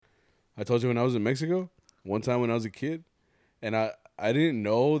I told you when I was in Mexico, one time when I was a kid, and I didn't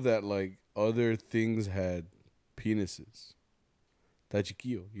know that like other things had penises. That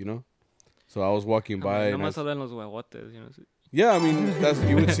chiquillo, you know? So I was walking by and Nomás salen los huevotes, yeah, I mean that's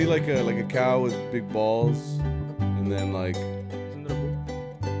you would see like a cow with big balls, and then like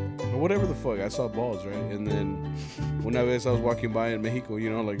or whatever the fuck. I saw balls, right? And then one vez I was walking by in Mexico, you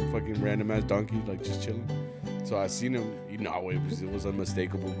know, like fucking random ass donkey, like just chilling. So I seen him, you know, it was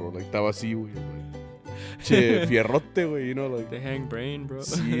unmistakable, bro. Like estaba así, güey. Like, che, fierrote, güey, you know, like. They hang brain, bro.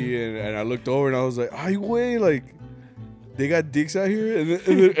 See, and I looked over and I was like, ay, güey, like, they got dicks out here,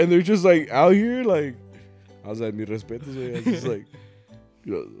 and they're just like out here, like. I was like, mi respetos, güey. I was just like,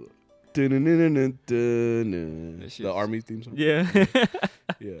 the army theme song. Yeah.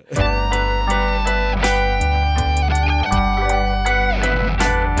 Yeah.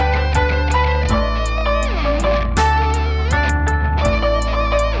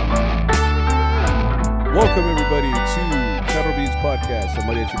 Welcome everybody to Cattle Beans Podcast, the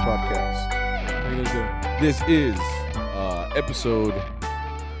Mariachi Podcast. How you guys doing? This is episode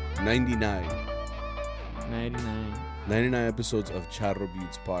 99. 99. 99 episodes of Charro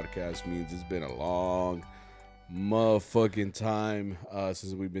Beats Podcast means it's been a long motherfucking time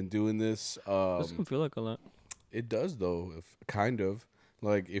since we've been doing this. Doesn't feel like a lot. It does though, kind of.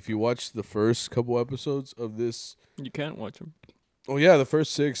 Like if you watch the first couple episodes of this, You can't watch them. oh yeah, the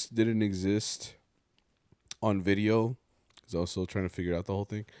first 6 didn't exist on video because I was still trying to figure out the whole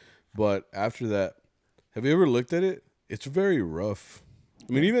thing. But after that, have you ever looked at it? It's very rough.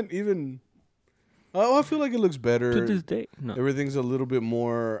 I mean, even I feel like it looks better. To this day, no. Everything's a little bit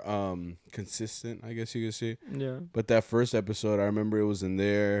more consistent, I guess you could say. Yeah. But that first episode, I remember it was in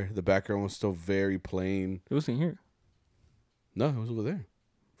there. The background was still very plain. It wasn't here. No, it was over there.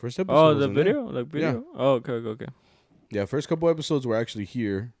 First episode. Oh, was the in there. video? Like video? Yeah. Oh, okay. Yeah, first couple episodes were actually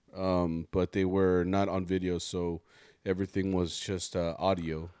here, but they were not on video, so everything was just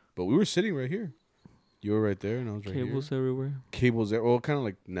audio. But we were sitting right here. You were right there, and I was right here. Cables everywhere. Cables there. Well, kind of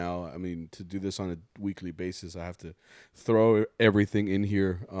like now. I mean, to do this on a weekly basis, I have to throw everything in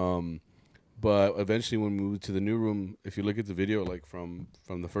here. But eventually, when we moved to the new room, if you look at the video, like from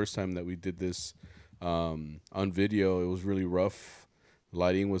the first time that we did this on video, it was really rough.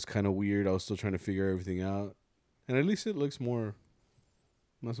 Lighting was kind of weird. I was still trying to figure everything out, and at least it looks more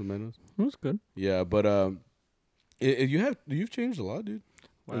más o menos. It was good. Yeah, but you've changed a lot, dude.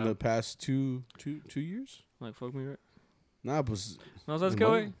 Wow. In the past two years. Like, fuck me, right? Nah, pues. No, ¿sabes qué,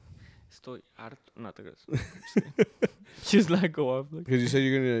 hermano. güey? Estoy harto. No te creas. Just like go off. Like, Because you said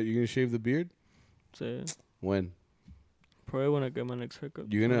you're gonna shave the beard. say, When? probably when I get my next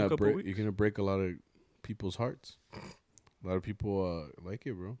haircut. You're In a gonna couple break. weeks. You're gonna break a lot of people's hearts. A lot of people like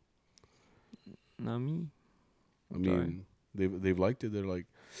it, bro. Not me. I I'm mean, sorry. they've liked it. They're like,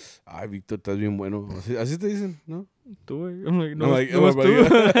 "Ay, Víctor, estás bien bueno." Así te dicen, ¿no? Tú, güey. I'm like, no, I'm like, no más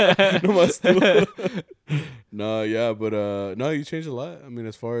tú. No más tú. No, yeah, but no, you changed a lot. I mean,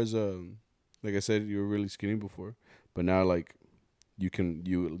 as far as like I said, you were really skinny before, but now like you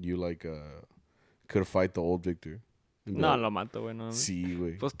like could fight the old Victor. No, lo mato, güey. No. Sí,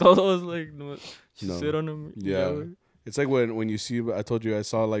 güey. Pues todos, like, no, just No. sit on him. Yeah. güey. It's like when you see. I told you I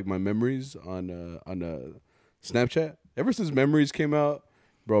saw like my memories on Snapchat. Ever since memories came out,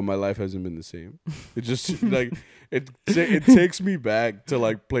 bro, my life hasn't been the same. It just like it takes me back to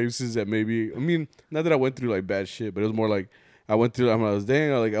like places that maybe. I mean, not that I went through like bad shit, but it was more like I went through. I was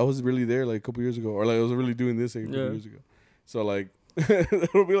like I was really there like a couple years ago, or like I was really doing this like a couple years ago. So like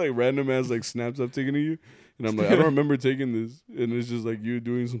it'll be like random ass like snaps I've taken of you, and I'm like I don't remember taking this, and it's just like you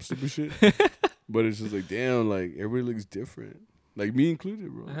doing some stupid shit. But it's just like, damn, like, everybody looks different. Like, me included,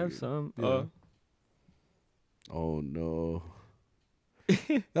 bro. I have Like, some. yeah. Oh, no.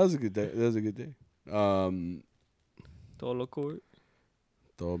 That was a good day. Todo loco, güey.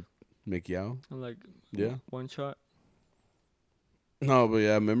 Todo Mekiao. I'm like, Yeah. one shot. No, but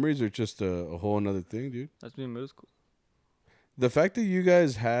yeah, memories are just a whole another thing, dude. That's me in middle school. The fact that you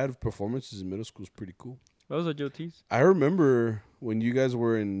guys had performances in middle school is pretty cool. That was a Joe T's. I remember when you guys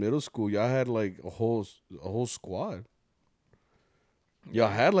were in middle school, y'all had like a whole squad. Y'all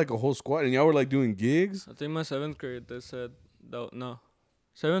had like a whole squad, and y'all were like doing gigs. I think my 7th grade, they said, no.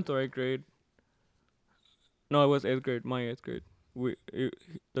 7th or 8th grade. No, it was 8th grade, my 8th grade.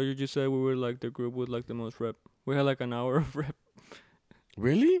 Don't you just said we were like the group with like the most rep. We had like an hour of rep.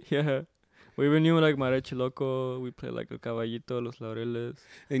 Really? Yeah. We even knew like Mariachi Loco. We played like El Caballito, Los Laureles.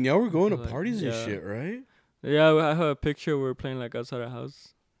 And y'all were going to Like, parties and yeah. shit, right? Yeah, I have a picture. We were playing like outside our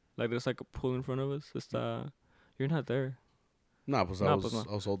house. Like there's like a pool in front of us. You're not there. Nah, pues Nah, I pues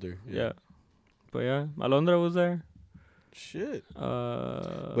was older. Yeah. But yeah, Alondra was there. Shit.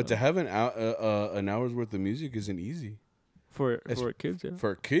 But to have an hour's worth of music isn't easy. For kids, yeah.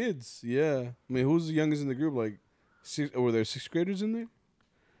 For kids, yeah. I mean, who's the youngest in the group? Like, were there 6th graders in there?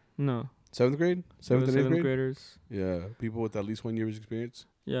 No. 7th grade? 7th and 8th grade? Graders. Yeah, people with at least 1 year's experience.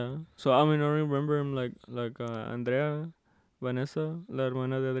 Yeah. So I mean, I remember him like Andrea, Vanessa, la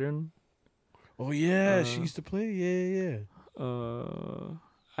hermana de Adrian. Oh yeah, she used to play. Yeah.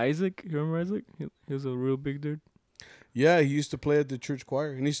 Isaac, you remember Isaac? He was a real big dude. Yeah, he used to play at the church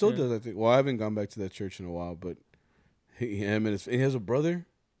choir, and he still Yeah. does. I think. Well, I haven't gone back to that church in a while, but he has a brother.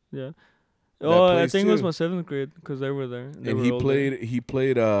 Yeah. That Oh, I plays think it was too. my 7th grade because they were there. They And were he older.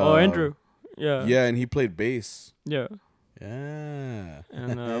 played. Oh, Andrew. Yeah. Yeah, and he played bass. Yeah. Yeah.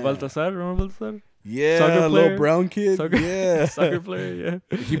 And Baltasar, remember Baltasar? Yeah, Soccer little player. brown kid. Soccer- Yeah. Soccer player,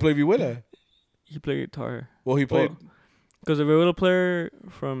 yeah. He played vihuela. He played guitar. Well, he played. Because the viola player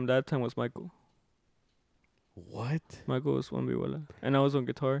from that time was Michael. What? Michael was on viola. And I was on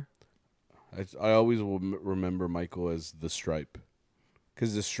guitar. I always will remember Michael as the Stripe,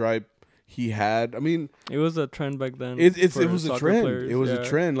 because the Stripe he had. I mean, It was a trend back then. it for was a soccer trend. players, It was yeah. a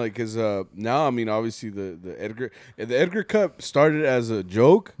trend. Like, cause now, I mean, obviously the Edgar Cup started as a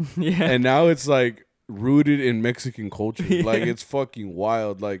joke, Yeah. and now it's like rooted in Mexican culture. Yeah. Like, it's fucking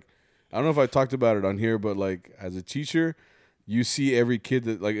wild. Like, I don't know if I talked about it on here, but like as a teacher, you see every kid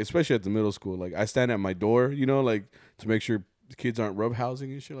that, like, especially at the middle school. Like, I stand at my door, like to make sure the kids aren't rub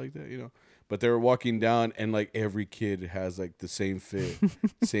housing and shit like that, But they were walking down, and like every kid has like the same fit,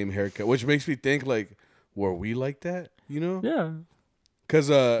 same haircut, which makes me think like, were we like that? Yeah. Because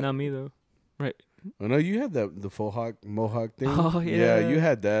Not me, though. oh no, you had the faux mohawk thing. Oh, Yeah, yeah. you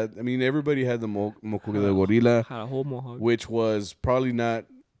had that. I mean, everybody had the moco de gorila, Had a whole mohawk. which was probably not,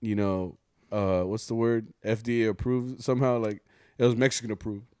 what's the word? FDA approved somehow. Like, it was Mexican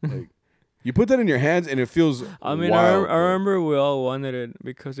approved. Like, you put that in your hands and it feels. I mean, wild, I remember we all wanted it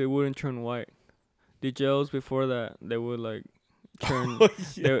because it wouldn't turn white. The gels before that, they would like turn.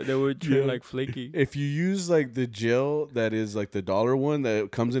 They would turn Yeah. like flaky. If you use like the gel that is like the dollar one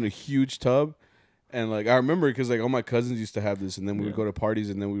that comes in a huge tub, and like I remember because like all my cousins used to have this, and then we would Yeah. go to parties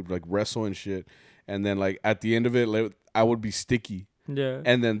and then we would like wrestle and shit, and then like at the end of it, like, I would be sticky, Yeah.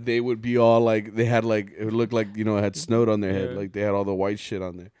 and then they would be all like they had like it would look like it had snowed on their head, Yeah. like they had all the white shit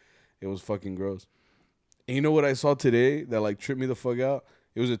on there. It was fucking gross. And you know what I saw today that like tripped me the fuck out?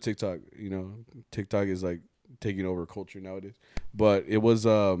 It was a TikTok. TikTok is like taking over culture nowadays. But it was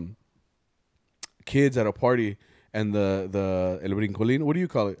kids at a party and the el brincolín. What do you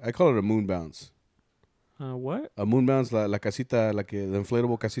call it? I call it a moon bounce. What? A moon bounce, la casita, like the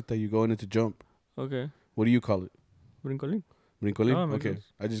inflatable casita you go in it to jump. Okay. What do you call it? Brincolín. Brincolín? Oh, makes Okay. sense.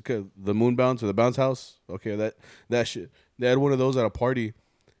 I just got the moon bounce or the bounce house. Okay, that shit. They had one of those at a party,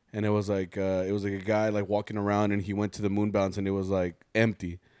 and it was like a guy like walking around, and he went to the moon bounce, and it was like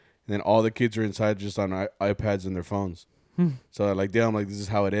empty, and then all the kids are inside just on iPads and their phones. So like, damn, like this is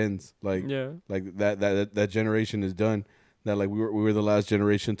how it ends. Like, Yeah. like that generation is done. That like we were the last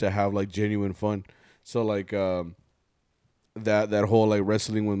generation to have like genuine fun. So like that whole like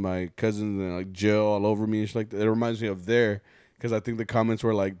wrestling with my cousins and like gel all over me and shit like that. It reminds me of there, because I think the comments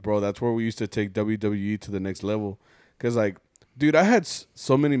were like, bro, that's where we used to take WWE to the next level. Because like, dude, I had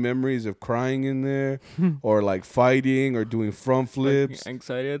so many memories of crying in there, or like fighting, or doing front flips. Like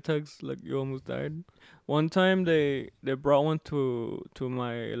anxiety attacks, like you almost died. One time they brought one to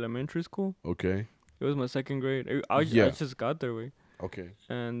my elementary school. Okay, It was my 2nd grade. I Yeah. just got there, way. okay,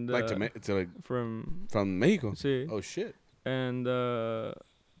 And like to like from from Mexico. see, Oh shit. and the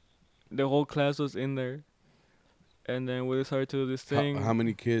whole class was in there. And then we started to do this thing. How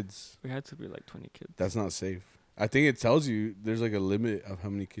many kids? We had to be like 20 kids. That's not safe. I think it tells you there's like a limit of how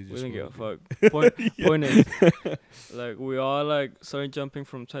many kids We you're didn't give a supposed fuck. Point is, like we all like started jumping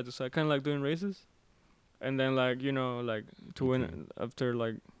from side to side, kind of like doing races, and then like like to Okay. win after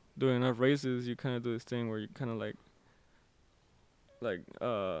like doing enough races, you kind of do this thing where you kind of like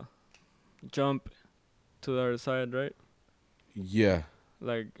jump to the other side, right? Yeah.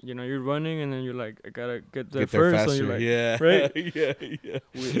 Like you're running and then you're like, I gotta get there Get there first. So faster. you're like, yeah. right?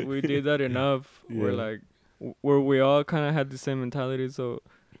 yeah. we did that enough. We're Yeah. like, where we all kind of had the same mentality. So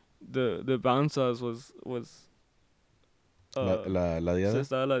the bounce house was La se diada.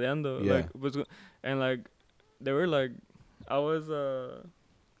 estaba ladeando. Yeah. And like they were like, I was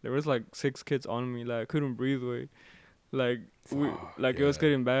there was like 6 kids on me. Like I couldn't breathe. Way, like it was yeah.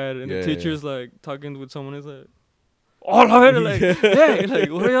 getting bad. And Yeah, the teacher's like talking with someone. Is like, oh, like, hey, like,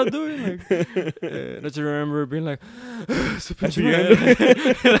 what are y'all doing? Like, I just remember being like, su pinche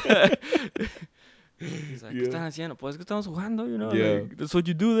madre. He's like, ¿qué están haciendo? Pues que estamos jugando, Yeah. Like, that's what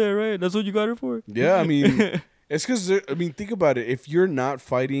you do there, right? That's what you got it for. Yeah, I mean, It's because I mean, think about it. If you're not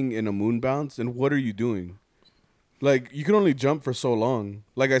fighting in a moon bounce, then what are you doing? Like you can only jump for so long.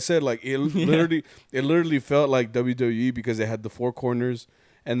 Like I said, like it literally felt like WWE because it had the four corners,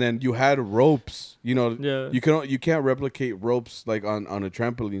 and then you had ropes. You know, Yeah. you can't replicate ropes like on a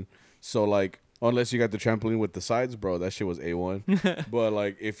trampoline. So like unless you got the trampoline with the sides, bro, that shit was A1. But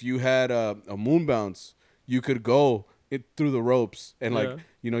like if you had a moon bounce, you could go it through the ropes and like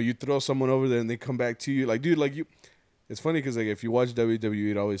Yeah. you throw someone over there and they come back to you. Like dude, like you. It's funny because like if you watch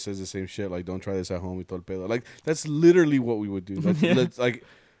WWE, it always says the same shit. Like, don't try this at home. Y todo el pedo. Like that's literally what we would do. That's like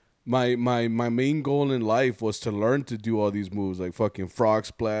my main goal in life was to learn to do all these moves, like fucking frog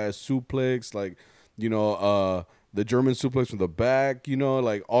splash, suplex, like the German suplex from the back.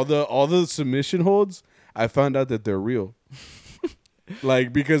 Like all the submission holds. I found out that they're real.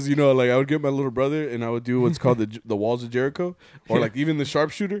 Like because like I would get my little brother and I would do what's called the walls of Jericho, or like even the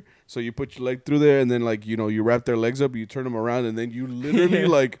sharpshooter. So you put your leg through there and then like you wrap their legs up, you turn them around, and then you literally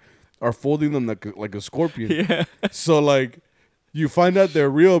like are folding them like a scorpion. Yeah. So like you find out they're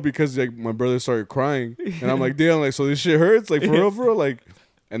real because like my brother started crying and I'm like, damn, like so this shit hurts, like for real, like.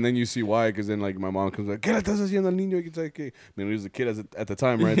 And then you see why, because then like my mom comes like, ¿Qué le estás haciendo al niño? It's like, I mean, he was a kid at the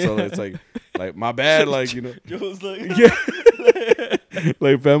time, right? So it's like my bad, like Joe's like, yeah.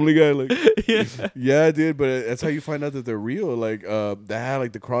 Like Family Guy, like yeah. yeah, dude. But that's how you find out that they're real. Like they had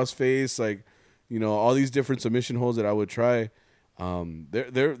like the crossface, like all these different submission holds that I would try.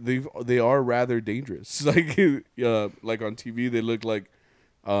 They are rather dangerous. Like like on TV they look like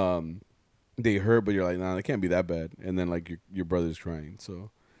they hurt, but you're like, nah, they can't be that bad. And then like your brother's crying, so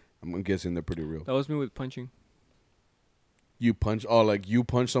I'm guessing they're pretty real. That was me with punching. You punch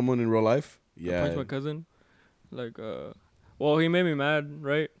someone in real life? I Yeah, punched my cousin. Like, well, he made me mad,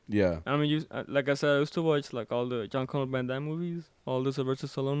 right? yeah. I mean, like I said, I used to watch like all the Jean-Claude Van Damme movies, all the Sylvester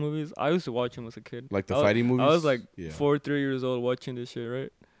Stallone movies. I used to watch them as a kid. Like the fighting movies. I was like Yeah. 3 years old watching this shit,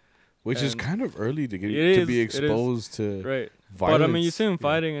 right? Which is And kind of early to get it to is, be it is. exposed to Right. violence. But I mean, you see him Yeah.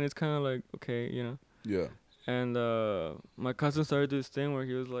 fighting, and it's kind of like okay, Yeah. And my cousin started this thing where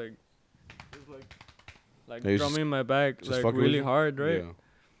he was like Yeah, he's drumming my back just like fucking with really you? hard, right?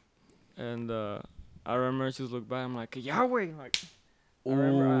 Yeah. And I remember I just looked back. I'm like, Yahweh! Like, I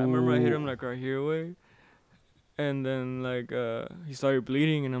remember I hit him like right here, way. And then like he started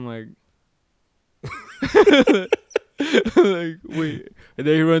bleeding, and I'm like, like wait. And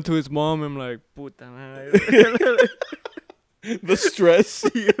then he ran to his mom. And I'm like, puta madre. The stress.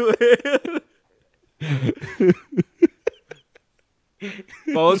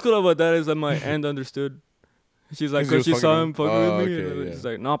 But what's cool about that is that my aunt understood. She's like, 'Cause he because she was saw fucking him him? fucking Oh, with me. okay, And yeah. she's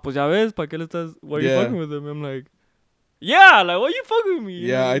like, no, pues ya ves, ¿pa qué le estás? Why are you Yeah. fucking with him? I'm like, yeah, like, why you fucking with me?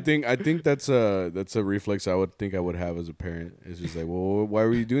 Yeah, I think that's a reflex I would think I would have as a parent. It's just like, well, why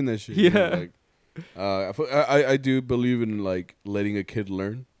were you doing that shit? Yeah. I do believe in like letting a kid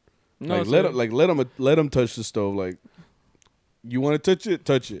learn. No, Like so- let them touch the stove. Like you want to touch it,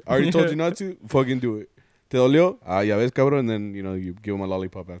 touch it. I already told you not to. Fucking do it. Te dolió? Ah, ya ves, cabrón. And then you give them a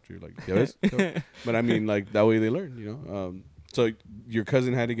lollipop after. Like ya ves. But I mean, like that way they learn. So your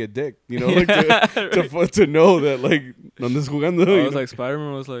cousin had to get dick. Like to know that like no andas jugando. I was like,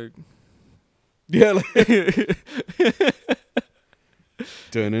 Spider-Man was like, yeah. Like,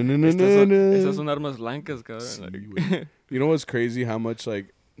 estas son armas blancas, cabrón. Like, you know what's crazy? How much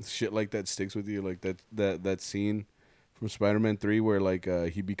like shit like that sticks with you? Like that scene from Spider-Man 3 where like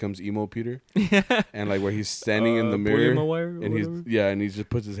he becomes emo Peter, and like where he's standing in the mirror, and he just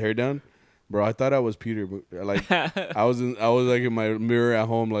puts his hair down. Bro, I thought I was Peter. But, like I was like in my mirror at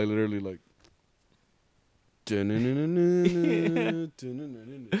home, like literally like.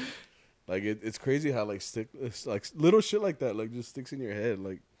 Like it's crazy how like it's like little shit like that like just sticks in your head,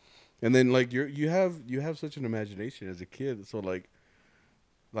 like, and then like you have such an imagination as a kid. So like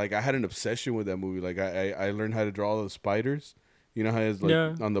I had an obsession with that movie. Like I learned how to draw all the spiders. You know how he's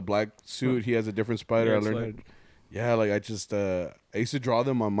like on the black suit he has a different spider. Yeah, I it's learned like- how to, yeah, like I just I used to draw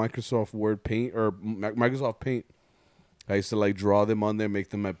them on Microsoft Word Paint or Microsoft Paint. I used to like draw them on there, make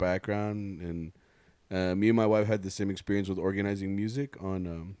them my background, and me and my wife had the same experience with organizing music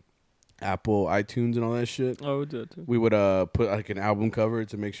on Apple iTunes and all that shit. Oh, we did too. We would put like an album cover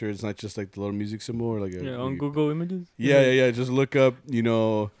to make sure it's not just like the little music symbol or like On Google Images. yeah. Just look up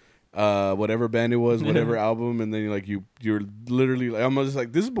whatever band it was, whatever album, and then you're literally like, I'm just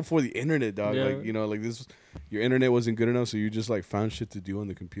like, this is before the internet, dog. Yeah. Like like this, your internet wasn't good enough, so you just like found shit to do on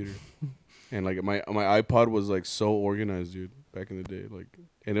the computer. And like my iPod was like so organized, dude, back in the day, like,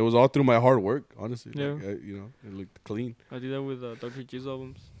 and it was all through my hard work, honestly. Yeah. Like, it looked clean. I did that with Dr. G's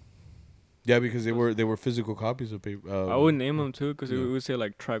albums. Yeah, because they were physical copies of paper. I would name them too, because it yeah. would say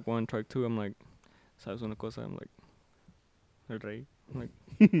like track 1, track 2. I'm like, ¿Sabes una cosa? I'm like, el rey. I'm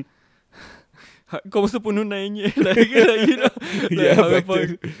like, ¿cómo se pone una ñ? Like, you know, like, Yeah, how the back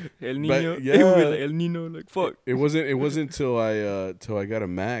fuck? then. El niño. But, It would be yeah. like, el nino. Like, fuck. It wasn't till I got a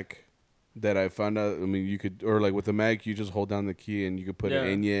Mac that I found out. I mean, you could, or like with the Mac, you just hold down the key and you could put Yeah.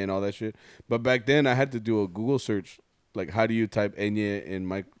 an Enya and all that shit. But back then, I had to do a Google search, like how do you type Enya in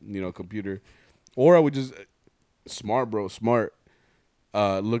my computer, or I would just smart.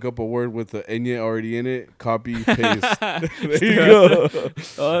 Look up a word with the Enya already in it, copy, paste. There you go.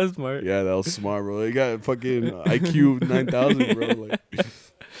 Oh, that's smart. Yeah, that was smart, bro. They got fucking IQ 9000, bro. Like,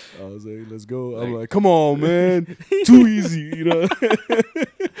 I was like, let's go. I'm like, come on, man. Too easy, you know?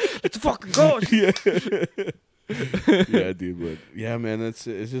 Let's fucking go. Yeah. Yeah, dude. But yeah, man, it's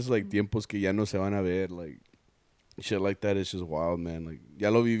just like tiempos que ya no se van a ver. Like, shit like that is just wild, man. Like, ya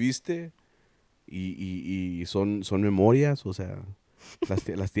lo viviste y son memorias, o sea,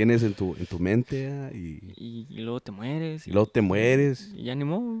 las tienes en tu mente Y luego te mueres. y luego te mueres. Y ya ni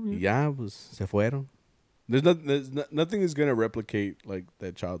modo. Y ya, pues, se fueron. Nothing is gonna replicate like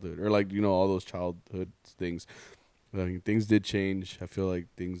that childhood or like all those childhood things. Like, things did change. I feel like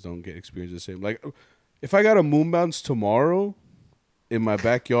things don't get experienced the same. Like, if I got a moon bounce tomorrow in my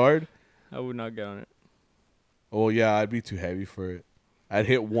backyard, I would not get on it. oh yeah, I'd be too heavy for it. I'd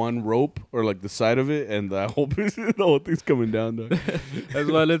hit one rope or like the side of it, and the whole thing's coming down. Dog. That's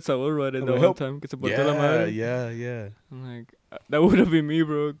why I let Saul ride it I'm the like, one time. Que se partió la madre. Yeah. I'm like, that would have been me,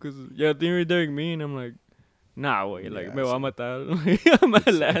 bro. Because, yeah, they were daring me, and I'm like, nah, way. Like, Yeah, me va a so- matar. I'm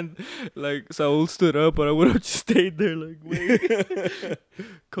gonna land. Like, Saul stood up, but I would have just stayed there. Like, wait.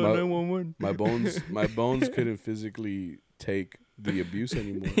 Call My- 911. my bones couldn't physically take the abuse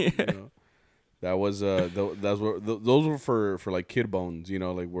anymore. Yeah. You know? That was those were for like kid bones,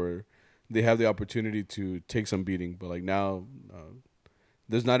 like where they have the opportunity to take some beating, but like now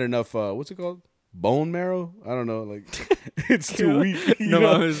there's not enough what's it called? Bone marrow? I don't know, like it's too weak. you No,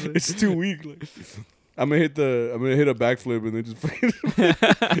 know? mames. It's too weak. Like I'm gonna hit a backflip and then just fucking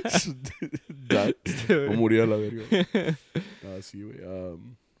die. O morir a la verga. Sí, güey.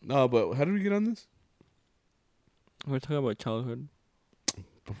 No, but how did we get on this? We're talking about childhood.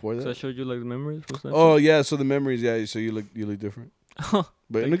 Before that? So I showed you, like, the memories. What's that? Oh yeah, so the memories, yeah. So you look different,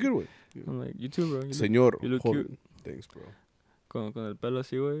 but in a good way. I'm like, you too, bro. You look, Señor, you look joven. cute. Thanks, bro. con el pelo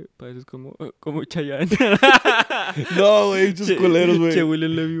así, güey. Pareces como Chayanne. No, güey, just culeros, güey. Che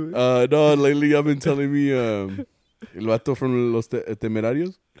William Levy, güey. No, lately I've been telling me el vato from los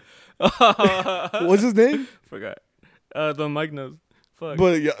Temerarios. What's his name? Forgot. Don Mike knows. Fuck.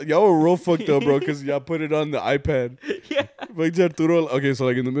 But y'all were real fucked up, bro, because y'all put it on the iPad. Yeah. Like Arturo, okay, so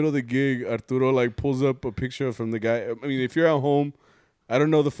like in the middle of the gig, Arturo like pulls up a picture from the guy. I mean, if you're at home, I don't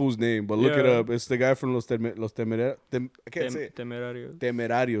know the fool's name, but look it Yeah. up. It's the guy from Temerarios. I can't say it. Temerarios.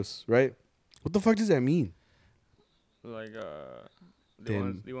 Temerarios, right? What the fuck does that mean? Like,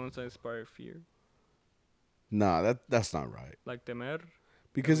 the ones that inspire fear. Nah, that's not right. Like Temer.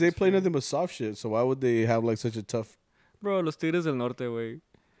 Because That they was play fear. nothing but soft shit. So why would they have like such a tough? Bro, los Tigres del Norte, güey.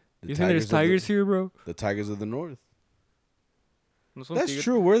 The You think there's tigers here, bro? The Tigers of the North. No son That's tigres.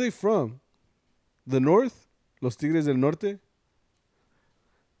 true. Where are they from? The North? Los Tigres del Norte?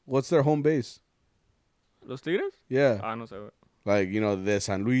 What's their home base? ¿Los Tigres? Yeah. Ah, no sé, güey. Like, de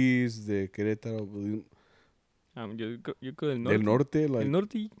San Luis, de Querétaro, Yo creo del norte. del Norte, like, El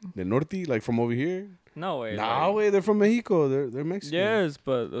norte? del Norte, like from over here. No, güey. Nah, like- way, they're from Mexico. They're Mexican. Yes,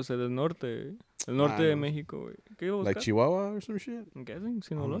 but, o sea, del norte. El norte de no. México, güey. ¿Qué iba a Like buscar? Chihuahua or some shit. I'm guessing, I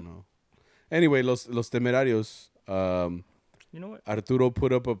Sinaloa. don't know. Anyway, los Temerarios. You know what? Arturo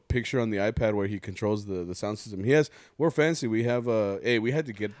put up a picture on the iPad where he controls the sound system. We're fancy. We have we had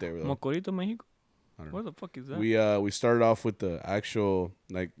to get there though. Mocorito, México? I don't know. What the fuck is that? We started off with the actual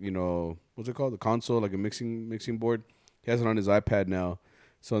what's it called? The console, like a mixing board. He has it on his iPad now.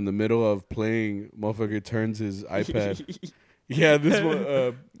 So in the middle of playing, motherfucker turns his iPad. Yeah, this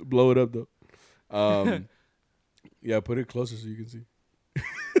one blow it up though. Yeah, put it closer so you can see.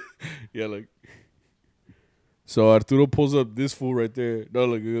 Yeah, like so Arturo pulls up this fool right there. No,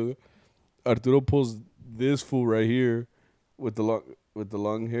 look, Arturo pulls this fool right here with the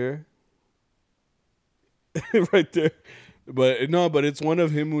long hair. Right there. But it's one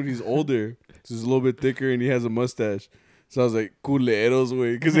of him when he's older. He's a little bit thicker and he has a mustache. So I was like, culeros,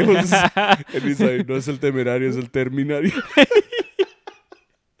 güey. Because it was, and he's like, no es el temerario, es el terminario.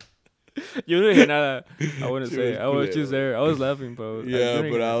 Yo no dije nada. I wouldn't She say was it. I was culero. just there. I was laughing, bro. Yeah,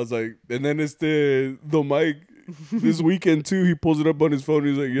 but I was like, and then Don Mike, this weekend too. He pulls it up on his phone.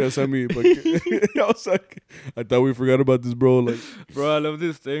 He's like, "Yes, I mean." Like, I was like, "I thought we forgot about this, bro." Like, Bro, I love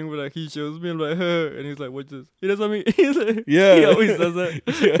this thing where like he shows me, I'm like, huh, and he's like, "What's this?" He doesn't mean. He's like, yeah, he always does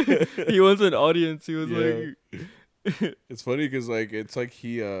that. Yeah. He wants an audience. He was Yeah. like, It's funny because like it's like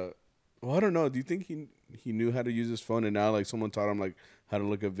he well, I don't know. Do you think he knew how to use his phone and now like someone taught him like how to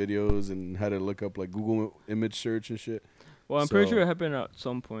look up videos and how to look up like Google image search and shit? well, I'm pretty So- sure it happened at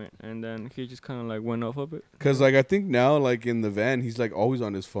some point, and then he just kind of like went off of it. Cause like I think now like in the van he's like always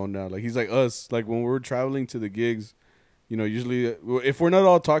on his phone now. Like he's like us. Like when we're traveling to the gigs, you know, usually if we're not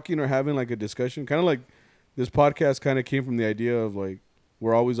all talking or having like a discussion, kind of like this podcast kind of came from the idea of like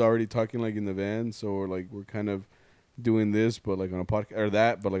we're always already talking like in the van, so we're kind of doing this, but like on a podcast or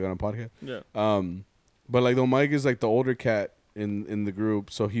that, but like on a podcast. Yeah. But like the Mike is like the older cat in the group,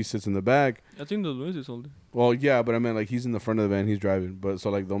 so he sits in the back. I think the Luis is older. Well, yeah, but I meant like he's in the front of the van, he's driving. But so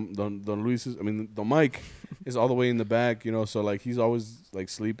like Don Luis is, I mean, the Mike is all the way in the back, you know. So like he's always like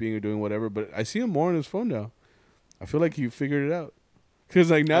sleeping or doing whatever. But I see him more on his phone now. I feel like he figured it out. Cause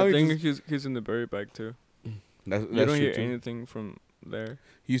like now I he's think he's in the very back too. that's You don't true hear too. anything from there.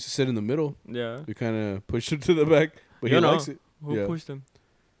 He used to sit in the middle. Yeah. We kind of pushed him to the back, but he You know. likes it. Who Yeah. pushed him?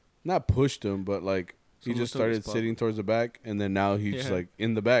 Not pushed him, but like he Someone just took his started spot. sitting towards the back, and then now he's Yeah. like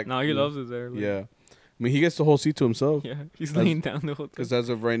in the back. No, he you know? loves it there. Like, Yeah, I mean he gets the whole seat to himself. Yeah. He's That's- laying down the whole time. Because as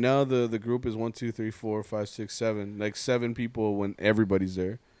of right now, the group is 1, 2, 3, 4, 5, 6, 7. Like 7 people when everybody's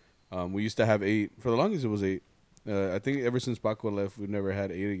there. We used to have 8. For the longest, it was 8. I think ever since Paco left, we've never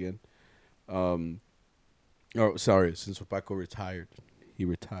had 8 again. Oh, sorry, since Paco retired. He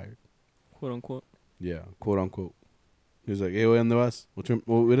retired. Quote unquote. Yeah, quote unquote. He was like, hey, ¿dónde vas?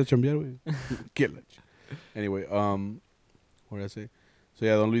 Voy a chambear, güey. Get it. Anyway, what did I say? So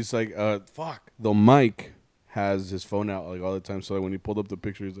yeah, Don Luis like, fuck. The Mike has his phone out like all the time. So like, when he pulled up the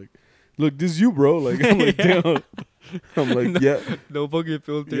picture, he's like, look, this is you, bro. Like I'm like, damn. I'm like, yeah, No fucking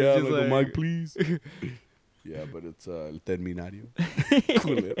filter. yeah. Just Like, like, Mike, please. Yeah, but it's El Terminario.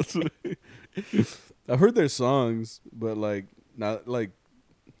 Culeros. I've heard their songs, but like not like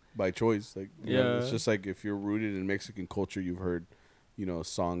by choice. Like you know, it's Yeah. just like if you're rooted in Mexican culture, you've heard, you know,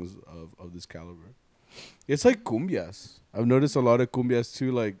 songs of this caliber. It's like cumbias. I've noticed a lot of cumbias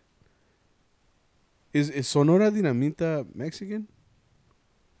too. Like, is Sonora Dinamita Mexican?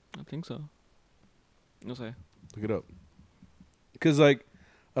 I think so. No sé. Look it up. Because like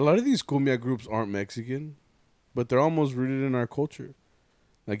a lot of these cumbia groups aren't Mexican, but they're almost rooted in our culture.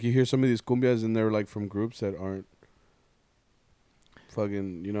 Like you hear some of these cumbias and they're like from groups that aren't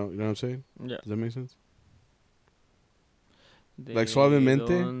fucking, you know what I'm saying? Yeah. Does that make sense? Like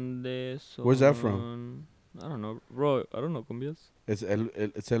Suavemente? Where's that from? I don't know. Bro, I don't know cumbias. It's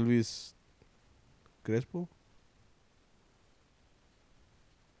it's Elvis Crespo.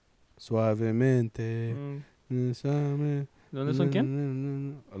 Suavemente. ¿Dónde son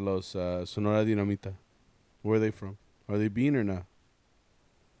quién? Los Sonora Dinamita. Where are they from? Are they bean or not?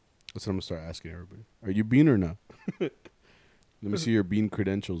 That's what I'm gonna start asking everybody. Are you bean or not? Let me see your bean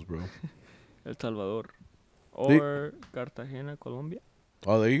credentials, bro. El Salvador. They- Or Cartagena, Colombia.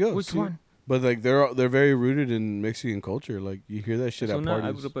 Oh, there you go. Which See? one? But like they're very rooted in Mexican culture. Like you hear that shit Es at una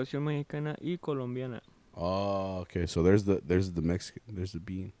parties. agrupación mexicana y colombiana. Oh, okay. So there's the Mexican. There's the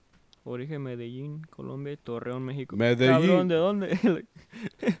bean. Origen Medellín, Colombia y Torreón, México. Medellín. Cabrón, ¿de dónde? Like,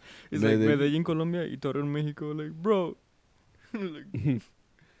 it's like Medellín. Medellín, Colombia y Torreón, México. Like, bro. Like,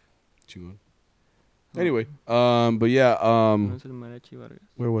 Chingón. Anyway, but yeah, no es el Mariachi Vargas.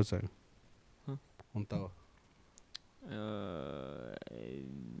 where was I? Huh? ¿Dónde estaba? Eh,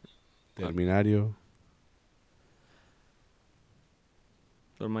 Terminario.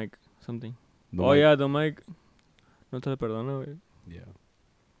 Don Mike, something. The Oh, Mike. yeah, Don Mike. No te lo perdono, güey. Yeah.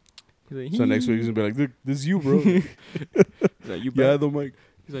 He's like, So next week he's gonna be like, "Look, this is you, bro." He's like, you back? Yeah, the mic.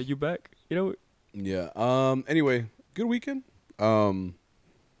 He's like, you back? You know, Yeah. Anyway, good weekend.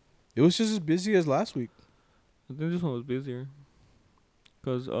 It was just as busy as last week I think this one was busier.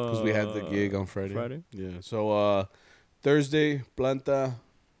 Because we had the gig on Friday. Friday. Yeah. So Thursday, Planta.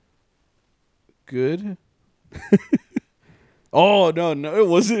 Good. Oh no, it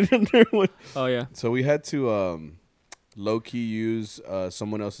wasn't. Oh, yeah. So we had to low key use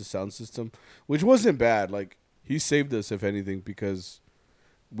someone else's sound system, which wasn't bad. Like he saved us, if anything, because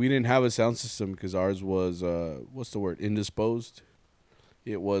we didn't have a sound system because ours was what's the word? Indisposed.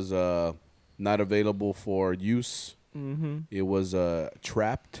 It was not available for use. Mm-hmm. It was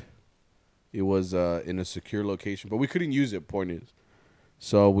trapped. It was in a secure location, but we couldn't use it. Point is,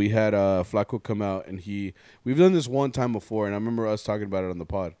 so we had Flaco come out, and we've done this one time before, and I remember us talking about it on the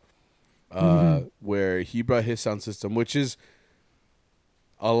pod, where he brought his sound system, which is,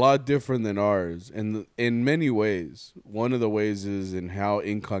 a lot different than ours, and in many ways. One of the ways is in how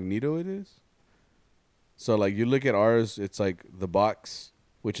incognito it is. So like you look at ours, it's like the box,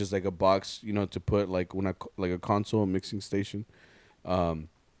 which is like a box, to put like a console mixing station. Um,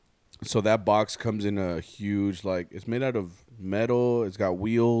 so that box comes in a huge it's made out of metal. It's got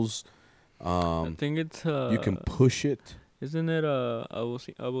wheels. I think it's You can push it. Isn't it a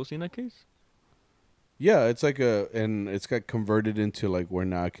bocina case? Yeah, it's like and it's got converted into like where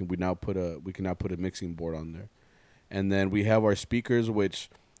now we can now put a mixing board on there, and then we have our speakers, which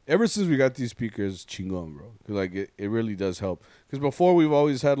ever since we got these speakers, chingon, bro. 'Cause, like it really does help. Because before we've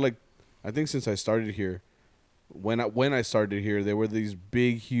always had I think since I started here, when I started here, there were these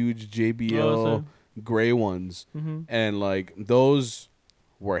big, huge JBL gray ones, and like those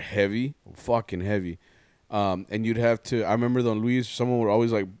were heavy, fucking heavy. And you'd have to. I remember Don Luis. Someone would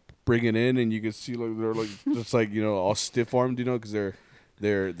always like bring it in, and you could see like they're like just like all stiff armed, because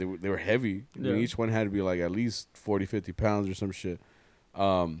they were heavy. Yeah. Each one had to be like at least 40, 50 pounds or some shit.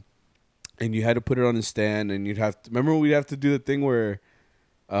 And you had to put it on a stand, and you'd have to remember we'd have to do the thing where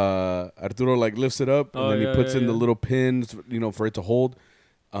Arturo like lifts it up, and then he puts in the little pins, for it to hold.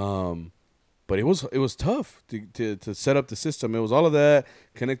 But it was tough to set up the system. It was all of that,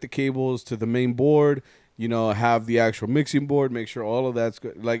 connect the cables to the main board, have the actual mixing board, make sure all of that's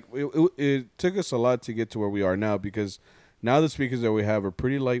good. Like it took us a lot to get to where we are now, because now the speakers that we have are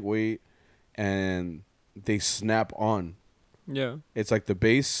pretty lightweight and they snap on. Yeah. It's like the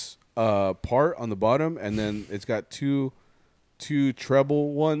bass part on the bottom, and then it's got two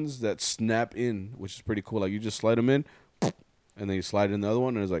treble ones that snap in, which is pretty cool. Like you just slide them in, and then you slide in the other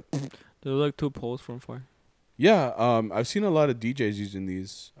one, and it's like. They're like two poles from far. Yeah, I've seen a lot of DJs using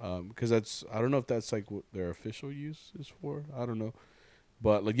these, because I don't know if that's like what their official use is for. I don't know,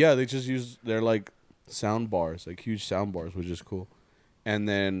 but like they just they're like sound bars, like huge sound bars, which is cool. And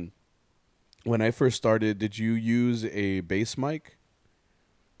then when I first started, did you use a bass mic?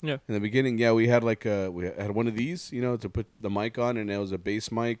 Yeah. In the beginning, yeah, we had we had one of these, to put the mic on, and it was a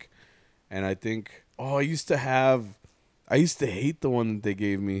bass mic. And I think I used to hate the one that they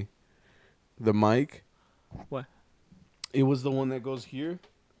gave me. The mic. What? It was the one that goes here.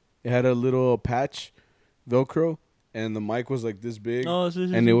 It had a little patch, Velcro, and the mic was like this big,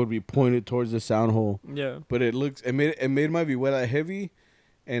 and it would be pointed towards the sound hole. Yeah. But it made my Vihuela heavy,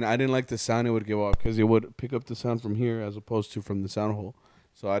 and I didn't like the sound it would give off, because it would pick up the sound from here as opposed to from the sound hole.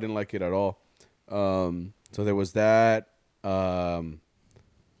 So I didn't like it at all. So there was that.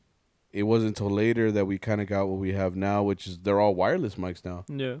 It wasn't until later that we kind of got what we have now, which is they're all wireless mics now.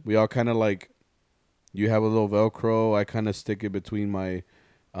 Yeah. We all kind of like, you have a little Velcro. I kind of stick it between my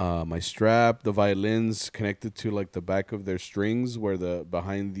my strap. The violins connected to like the back of their strings, where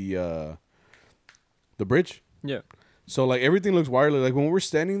behind the bridge. Yeah. So like everything looks wireless. Like when we're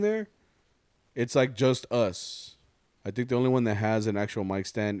standing there, it's like just us. I think the only one that has an actual mic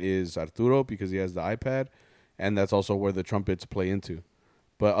stand is Arturo, because he has the iPad, and that's also where the trumpets play into.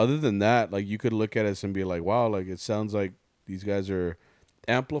 But other than that, like you could look at us and be like, wow, like it sounds like these guys are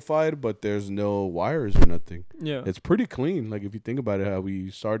amplified, but there's no wires or nothing. Yeah. It's pretty clean. Like if you think about it, how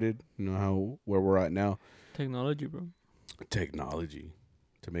we started, where we're at now. Technology, bro. Technology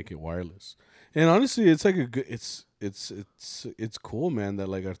to make it wireless. And honestly, it's like a good. It's cool, man. That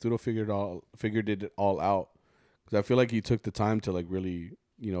like Arturo figured it all out. Because I feel like he took the time to like really,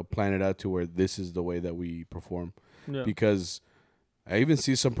 plan it out to where this is the way that we perform. Yeah. Because I even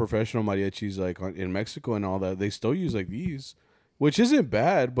see some professional mariachis like in Mexico and all that. They still use like these, which isn't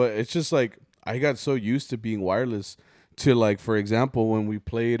bad, but it's just like I got so used to being wireless to like, for example, when we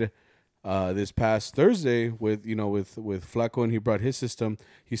played this past Thursday with Flaco, and he brought his system,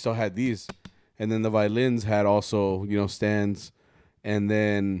 he still had these, and then the violins had also stands, and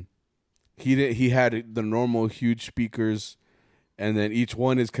then he had the normal huge speakers, and then each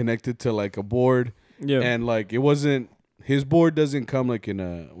one is connected to like a board, and like it wasn't. His board doesn't come like in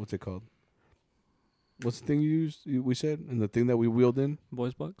a, what's it called? What's the thing we said? And the thing that we wheeled in?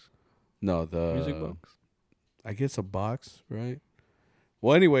 Voice box? No, the music box? I guess a box, right?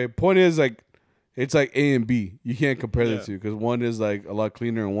 Well, anyway, point is like, it's like A and B. You can't compare the two, because one is like a lot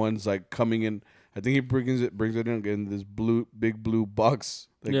cleaner and one's like coming in. I think he brings it in this big blue box.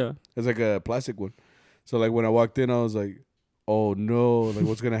 Like, it's like a plastic one. So like when I walked in, I was like, oh no, like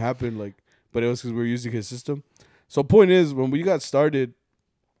what's going to happen? Like, but it was because we were using his system. So point is, when we got started,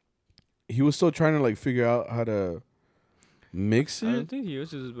 he was still trying to like figure out how to mix it. I don't think he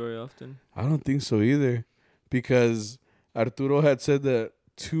uses it very often. I don't think so either, because Arturo had said that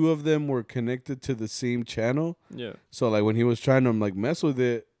two of them were connected to the same channel. Yeah. So like when he was trying to like mess with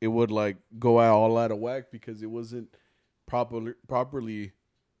it, it would like go all out of whack because it wasn't properly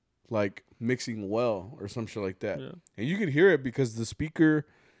like mixing well or some shit like that. Yeah. And you could hear it because the speaker,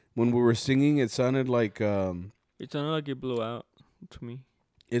 when we were singing, it sounded like It sounded like it blew out to me.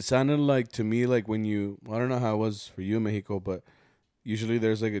 it sounded like to me like when you, I don't know how it was for you in Mexico, but usually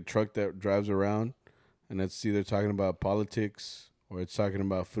there's like a truck that drives around, and it's either talking about politics or it's talking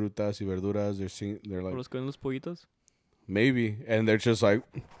about frutas y verduras. They're like Los con los pollitos. maybe, and they're just like,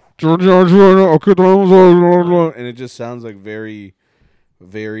 and it just sounds like very,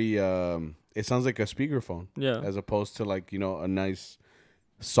 very. It sounds like a speakerphone Yeah. as opposed to like a nice,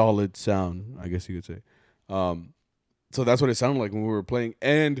 solid sound. I guess you could say. So that's what it sounded like when we were playing,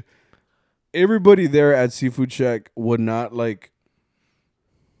 and everybody there at Seafood Shack would not like.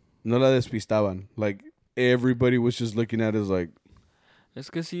 No la despistaban. Like everybody was just looking at us like, Es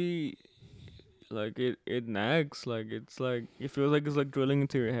que sí, like it nags. Like it's like it feels like it's like drilling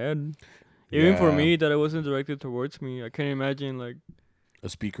into your head. Even for yeah, me, that it wasn't directed towards me. I can't imagine like a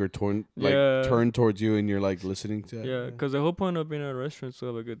speaker turned Yeah. turned towards you and you're like listening to it. yeah, because the whole point of being at a restaurant is to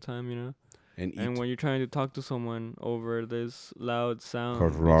have a good time, And eat. And when you're trying to talk to someone over this loud sound,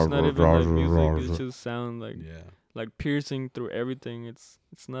 it's not even like music. It's just sound like piercing through everything. It's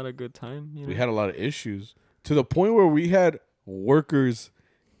not a good time. We had a lot of issues to the point where we had workers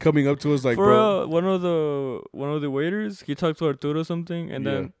coming up to us like, for bro. one of the waiters, he talked to Arturo something, and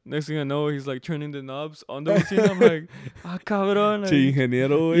then next thing I know, he's like turning the knobs on the machine. I'm like, cabrón. Che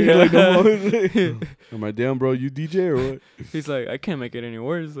ingeniero, Yeah. like, no mames. I'm like, damn, bro, you DJ or what? He's like, I can't make it any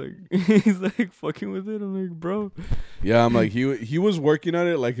worse. Like, he's like fucking with it. I'm like, bro. Yeah, I'm like, he was working on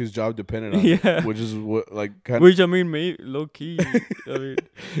it like his job depended on Yeah. it, which is what like kind of. Which I mean, low key. I mean,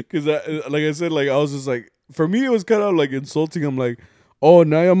 Because like I said, like I was just like, for me it was kind of like insulting. I'm like, oh,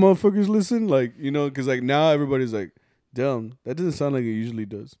 now y'all motherfuckers listen, like because like now everybody's like, damn, that doesn't sound like it usually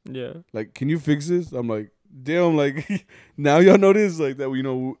does. yeah. Like, can you fix this? I'm like, damn, like now y'all notice like that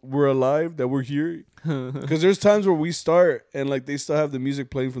we're alive, that we're here. Because there's times where we start and like they still have the music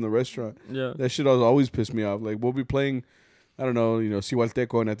playing from the restaurant. Yeah. That shit always pissed me off. Like we'll be playing, I don't know,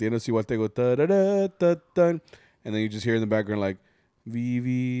 Cihualteco, and at the end of Cihualteco, da da da da da, and then you just hear in the background like,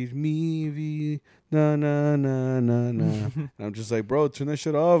 Vivir mi vi na na na na na. And I'm just like, bro, turn that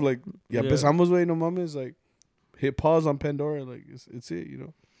shit off. Like, ya empezamos, wey, no mames. Like, hit pause on Pandora. Like, it's it,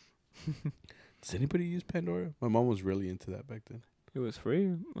 Does anybody use Pandora? My mom was really into that back then. It was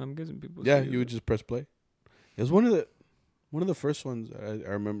free. I'm guessing people. Yeah, still you would use just press play. It was one of the first ones I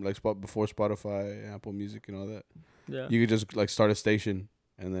remember, like before Spotify, Apple Music, and all that. it. Yeah. You could just like start a station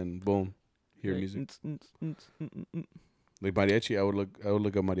and then boom, hear Like, music. Like mariachi, I would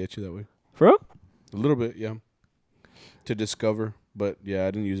look up mariachi that way. Bro? A little bit, yeah. To discover, but yeah,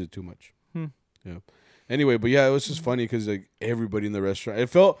 I didn't use it too much. Yeah. Anyway, but yeah, it was just funny because like everybody in the restaurant, it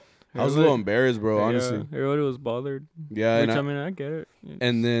felt. I was a little embarrassed, bro. Honestly. Yeah, everybody was bothered. Yeah, Which and I mean, I get it.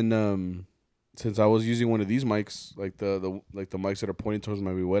 and then since I was using one of these mics, like the mics that are pointing towards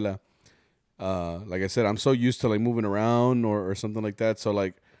my abuela, like I said, I'm so used to like moving around or something like that. So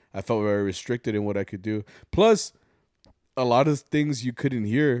like I felt very restricted in what I could do. Plus, a lot of things you couldn't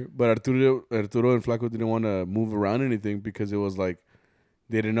hear, but Arturo and Flaco didn't want to move around anything because it was like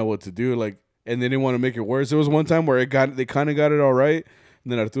they didn't know what to do. Like, and they didn't want to make it worse. There was one time where they kind of got it all right,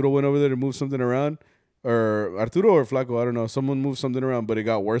 and then Arturo went over there to move something around. Or Arturo or Flaco, I don't know. Someone moved something around, but it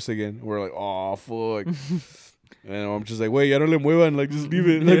got worse again. We're like, oh, fuck. And I'm just like, wait, ya no le muevan. Like, just leave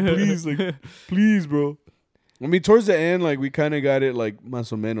it. Like, please. Like, please, bro. I mean, towards the end, like, we kind of got it, like,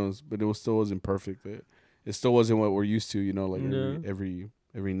 más o menos. But it still wasn't perfect. It still wasn't what we're used to, like, every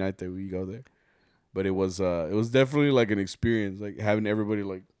night that we go there. But it was definitely, like, an experience. Like, having everybody,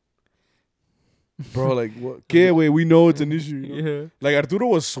 like, bro, like, what? Okay, wait, we know it's an issue. Yeah. Like, Arturo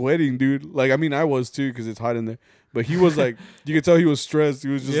was sweating, dude. Like, I mean, I was too because it's hot in there. But he was like, you could tell he was stressed. He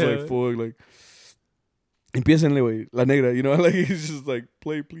was just like, fuck, like, empiécenle, güey, la negra, Like, he's just like,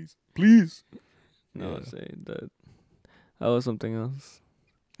 play, please. Please. No, I say that was something else.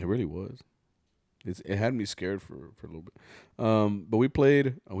 It really was. It had me scared for a little bit. But we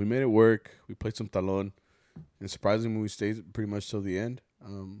played. We made it work. We played some talon. And surprisingly, we stayed pretty much till the end.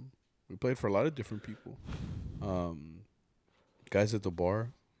 We played for a lot of different people. Guys at the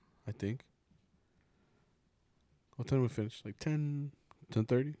bar, I think. What time we finished? Like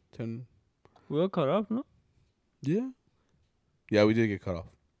 10:30? 10. We got caught up, no? Yeah. Yeah, we did get cut off.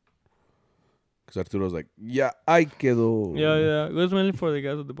 Because Arturo was like, yeah, I quedo. Yeah. It was mainly for the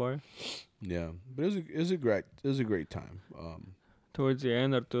guys at the bar. Yeah. But it was a great time. Towards the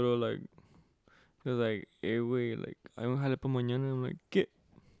end, Arturo, like, he was like, hey, güey, like, hay un jale pa mañana. I'm like, ¿qué?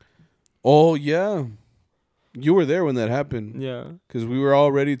 Oh, yeah. You were there when that happened. Yeah. Because we were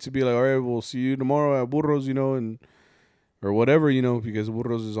all ready to be like, all right, we'll see you tomorrow at Burros, or whatever, because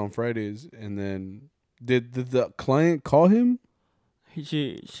Burros is on Fridays. And then did the client call him?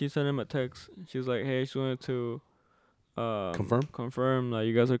 She sent him a text. She's like, hey, she wanted to confirm like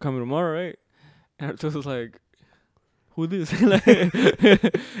you guys are coming tomorrow, right? And Arturo was like, who this? Like,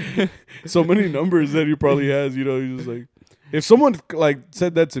 So many numbers that he probably has. He's just like, if someone like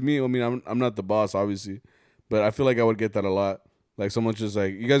said that to me, I mean, I'm not the boss, obviously, but I feel like I would get that a lot. Like someone's just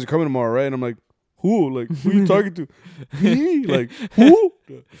like, you guys are coming tomorrow, right? And I'm like, who? Like, who are you talking to? Me? Like, who?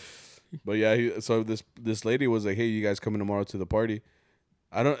 But yeah, so this lady was like, hey, you guys coming tomorrow to the party?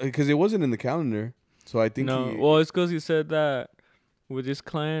 I don't, because it wasn't in the calendar. So I think no. Well, it's because he said that with this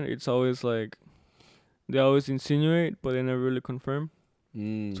client, it's always like they always insinuate, but they never really confirm.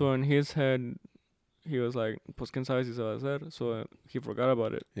 So in his head, he was like, pues quién sabe si se va a hacer. So he forgot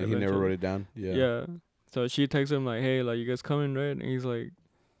about it. And he never wrote it down. Yeah. Yeah. So she texts him like, hey, like, you guys coming, right? And he's like,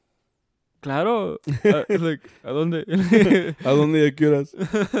 claro. Like, ¿a dónde? ¿A dónde? ¿A qué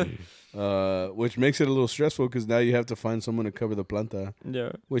horas? Which makes it a little stressful because now you have to find someone to cover the planta.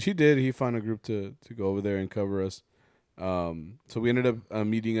 Yeah. Which he did. He found a group to go over there and cover us. So we ended up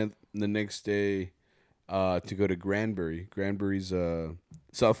meeting the next day to go to Granbury. Granbury's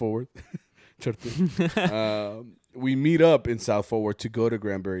South Fort Worth. We meet up in South Fort Worth to go to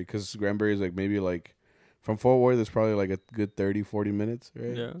Granbury because Granbury is like maybe like from Fort Worth, it's probably like a good 30, 40 minutes,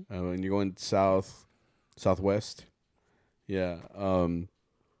 right? Yeah. And you're going southwest. Yeah.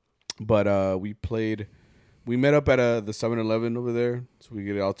 But we met up at the 7-Eleven over there, so we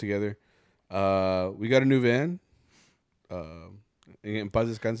get it all together. We got a new van. En paz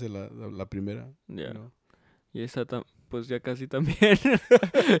descanse la primera. Yeah. Y esa pues ya casi también.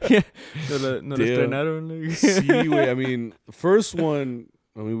 Nos la estrenaron. Like. Sí, güey. I mean, first one,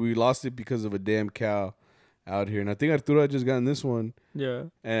 we lost it because of a damn cow out here. And I think Arturo had just gotten this one. Yeah.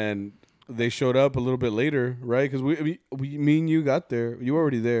 And they showed up a little bit later, right? Because me and you got there. You were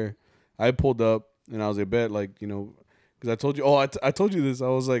already there. I pulled up, and I was like, bet, like, because I told you, I told you this. I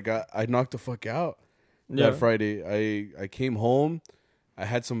was like, I knocked the fuck out that Friday. I came home. I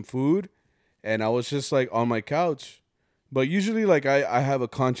had some food, and I was just, like, on my couch. But usually, like, I have a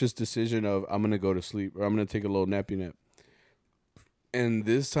conscious decision of I'm going to go to sleep or I'm going to take a little nappy nap. And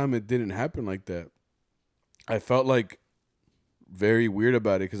this time it didn't happen like that. I felt, like, very weird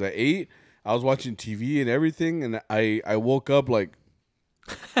about it because I ate. I was watching TV and everything, and I woke up, like,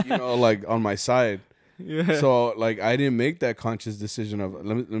 like, on my side. Yeah. So, like, I didn't make that conscious decision of,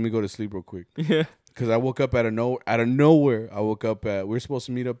 let me go to sleep real quick. Yeah. Because I woke up out of nowhere. I woke up we were supposed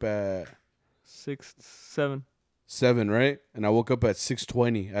to meet up at 6, 7. 7, right? And I woke up at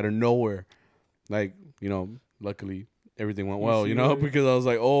 6:20 out of nowhere. Like, luckily everything went well, because I was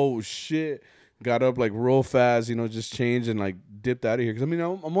like, oh shit. Got up like real fast, just changed and like dipped out of here. Because I mean,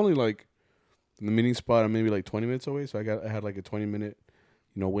 I'm only like in the meeting spot. I'm maybe like 20 minutes away, so I had like a 20-minute,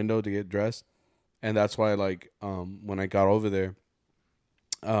 window to get dressed, and that's why like when I got over there,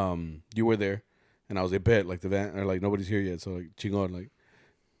 you were there, and I was like, bet like the van or like nobody's here yet, so like chingon, like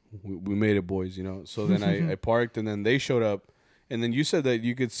we made it, boys, So then I parked, and then they showed up, and then you said that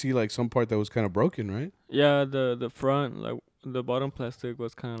you could see like some part that was kind of broken, right? Yeah, the front, like the bottom plastic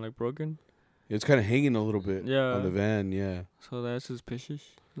was kind of like broken. It's kind of hanging a little bit on the van, yeah. So that's suspicious.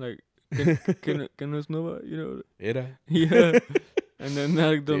 Like, que no es nueva, Era. Yeah. And then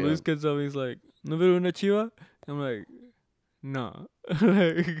like Don Luis gets up, he's like, ¿No veo una chiva? I'm like, nah.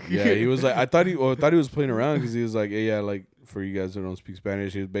 Yeah, he was like, I thought he was playing around because he was like, hey, yeah, like for you guys that don't speak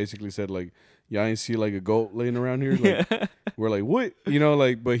Spanish, he basically said like, yeah, I ain't see like a goat laying around here. Like, we're like, what?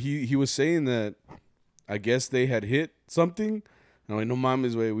 Like, but he was saying that I guess they had hit something. I'm like, no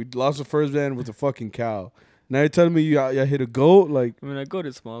mames, way. We lost the first van with a fucking cow. Now you're telling me you hit a goat? Like, I mean, a goat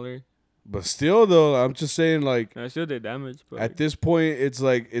is smaller. But still, though, I'm just saying, like, I still did damage. But at this point, it's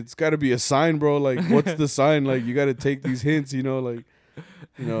like it's got to be a sign, bro. Like, what's the sign? Like, you got to take these hints, like,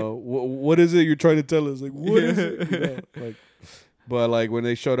 what is it you're trying to tell us? Like, what is it? Like, but like when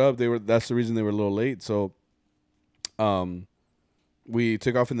they showed up, that's the reason they were a little late. So, we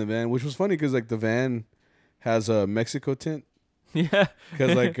took off in the van, which was funny because like the van has a Mexico tint. Yeah.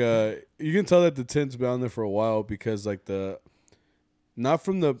 Because like you can tell that the tint's been on there for a while because like not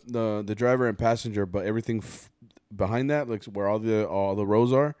from the driver and passenger, but everything behind that, like where all the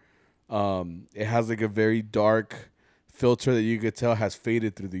rows are, it has like a very dark filter that you could tell has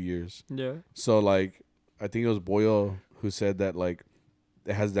faded through the years. Yeah. So like I think it was Boyle who said that like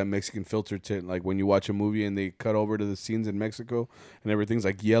it has that Mexican filter tint. Like when you watch a movie and they cut over to the scenes in Mexico and everything's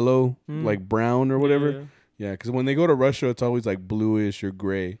like yellow, like brown or whatever. Yeah, because when they go to Russia, it's always like bluish or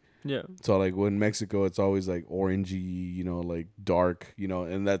gray. Yeah. So like when Mexico, it's always like orangey, like dark,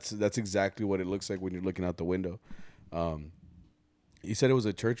 and that's exactly what it looks like when you're looking out the window. Um, he said it was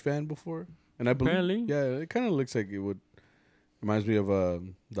a church van before, and I believe, Apparently. yeah, it kind of looks like it would. Reminds me of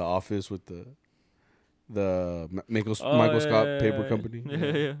The Office with Michael Scott paper company.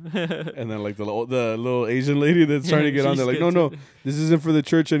 Yeah. And then like the little Asian lady that's trying to get on there, like, no, this isn't for the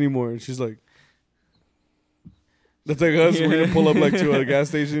church anymore. And she's like, that's like us. Yeah. We're gonna pull up like to a gas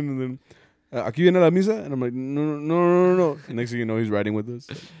station, and then aquí viene la misa, and I'm like, no. And next thing you know, he's riding with us.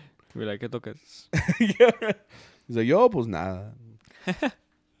 We're like, ¿qué tocas? Yeah. He's like, yo, pues nada.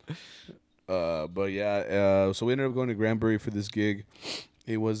 But yeah, so we ended up going to Granbury for this gig.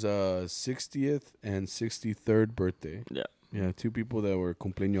 It was 60th and 63rd birthday. Yeah. Yeah, two people that were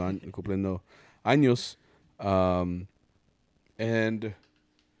cumpliendo años. And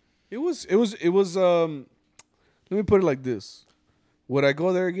it was let me put it like this. Would I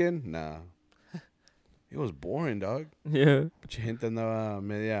go there again? Nah. It was boring, dog. Yeah. Mucha gente andaba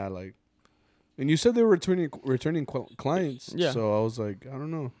media like, and you said they were returning clients. Yeah. So I was like, I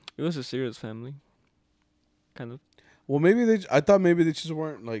don't know. It was a serious family. Kind of. Well, maybe I thought maybe they just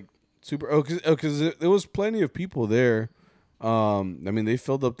weren't like super. Because there was plenty of people there. I mean, they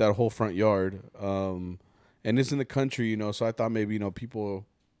filled up that whole front yard. And it's in the country, you know. So I thought maybe, you know, people.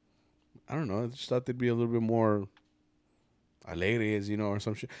 I don't know. I just thought they'd be a little bit more alegres, you know, or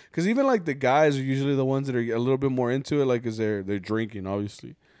some shit. Because even like the guys are usually the ones that are a little bit more into it, like, cause they're drinking,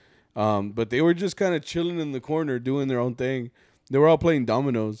 obviously. But they were just kind of chilling in the corner, doing their own thing. They were all playing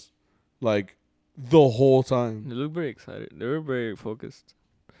dominoes, like, the whole time. They looked very excited. They were very focused.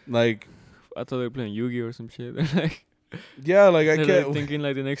 Like, I thought they were playing Yu-Gi-Oh or some shit. They're like, yeah, like I they're can't. like thinking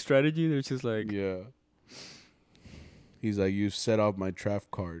like the next strategy. They're just like, Yeah. He's like, you set off my trap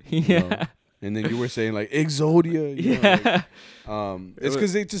card. yeah. You know? And then you were saying like Exodia. You know, Yeah. like, it's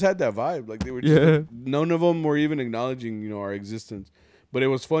because they just had that vibe. Like they were just, Yeah. like, none of them were even acknowledging, you know, our existence. But it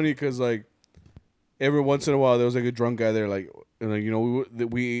was funny because like every once in a while there was like a drunk guy there, like, and like, you know,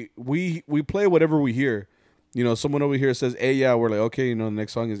 we play whatever we hear. You know, someone over here says, "Hey, yeah," we're like, okay, you know, the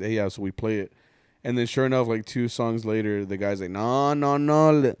next song is "Hey, yeah," so we play it. And then sure enough, like 2 songs later, the guy's like, no,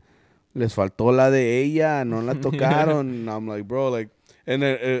 les faltó la de ella, no la tocaron. And I'm like, bro, like, and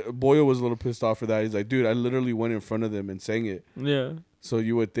then Boyo was a little pissed off for that. He's like, dude, I literally went in front of them and sang it. Yeah. So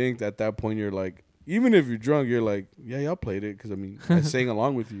you would think that at that point you're like, even if you're drunk, you're like, yeah, y'all played it because I mean, I sang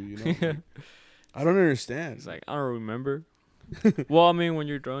along with you, you know. Yeah. Like, I don't understand. It's like, I don't remember. Well, I mean, when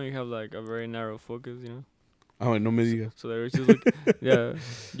you're drunk, you have like a very narrow focus, you know. I'm like, no me digas. So they were just like, yeah.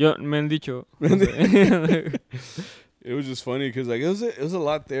 Yo me han dicho. It was just funny because like it was a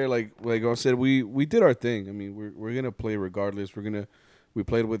lot there. Like I said, we did our thing. I mean, we're gonna play regardless. We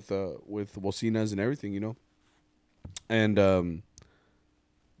played with bocinas and everything, you know. And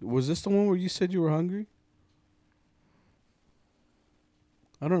was this the one where you said you were hungry?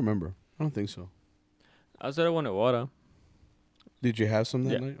 I don't remember. I don't think so. I said I wanted water. Did you have some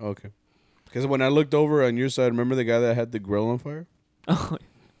that Yeah. night? Oh, okay. Because when I looked over on your side, remember the guy that had the grill on fire? Oh.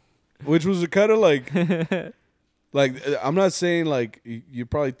 Which was kind of like, I'm not saying like you're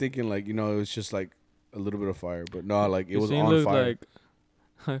probably thinking like, you know, it was just like a little bit of fire, but no, like it Your was scene on looked fire.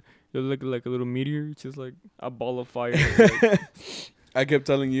 Like, you look like a little meteor, just like a ball of fire. Like, I kept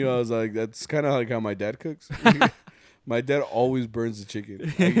telling you, I was like, that's kind of like how my dad cooks. My dad always burns the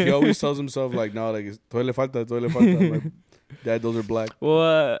chicken. Like, he always tells himself like, no, like todo le falta, todo le falta. My dad, those are black.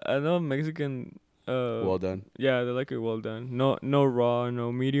 well, I know Mexican. Well done. Yeah, they like it well done. No raw,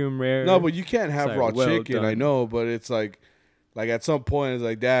 no medium rare. No, but you can't have like raw well chicken. I done. know, but it's like at some point, it's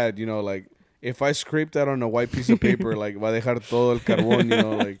like, Dad, you know, like if I scrape that on a white piece of paper, like va a dejar todo el carbón, you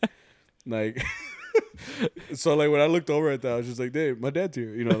know, like. So like when I looked over at that, I was just like, Dave, my dad's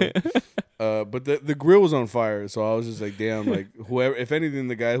here, you know. But the grill was on fire, so I was just like, damn, like whoever, if anything,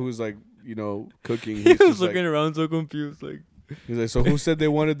 the guy who's like, you know, cooking, He he's was just looking like, around so confused, like. he's like, so who said they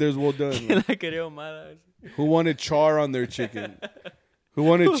wanted theirs well done? Like, La quería ahumada. who wanted char on their chicken? Who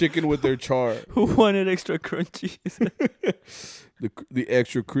wanted chicken with their char? Who wanted extra crunchy? The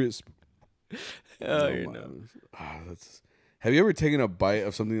extra crisp. Oh, No, you man. know. Have you ever taken a bite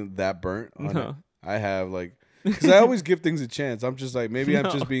of something that burnt on it? No. I have, like, because I always give things a chance. I'm just like, maybe I'm No.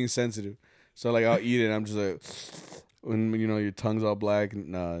 just being sensitive. So like, I'll eat it. And I'm just like, when you know your tongue's all black.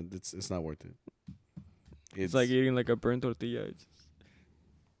 Nah, it's not worth it. It's like eating like a burnt tortilla.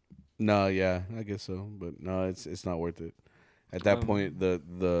 No, yeah, I guess so, but no, it's not worth it. At that Um, point,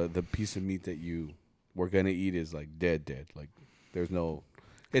 the piece of meat that you were gonna eat is like dead. Like there's no,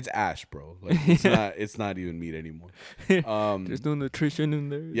 it's ash, bro. Like it's not even meat anymore. There's no nutrition in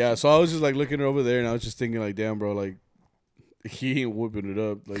there. Yeah, so I was just like looking over there, and I was just thinking like, damn, bro, like he ain't whipping it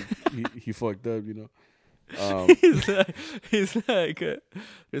up, like he fucked up, you know. he's like,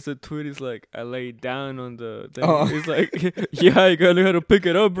 there's a tweet. He's like, I lay down on the thing. Oh. He's like, yeah, you gotta learn how to pick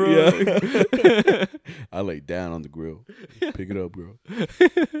it up, bro. Yeah. I lay down on the grill. Pick it up, bro.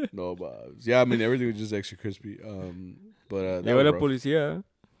 No, but yeah, I mean everything was just extra crispy. That Llegó was la rough. policía.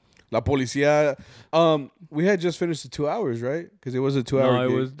 La policía. We had just finished the 2 hours, right? Because it was a 2 hour. No, it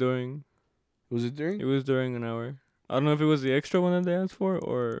gig. was during. Was it during? It was during an hour. I don't know if it was the extra one that they asked for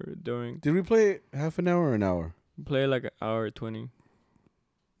or during. Did we play half an hour or an hour? Play like an hour 20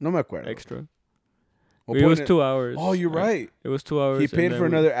 No me acuerdo. extra. Well, It was point 2 hours. Oh, you're right. It was 2 hours. He and paid then for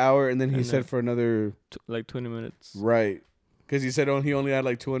another hour, and then he and said then- for another like 20 minutes. right, because he said he only had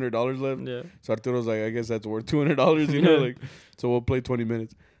like $200 left. Yeah. So Arturo's like, I guess that's worth $200, you know, Yeah. like. So we'll play 20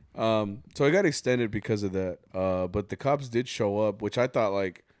 minutes. So it got extended because of that. But the cops did show up, which I thought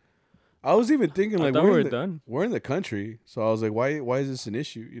like, I was even thinking I like thought we we're were in the, done. we're in the country, so I was like, why is this an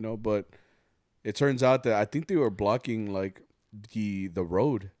issue, you know? But it turns out that I think they were blocking like the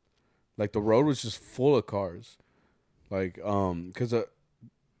road, like the road was just full of cars, like because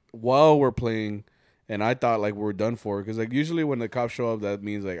while we're playing, and I thought like we're done for, because like usually when the cops show up, that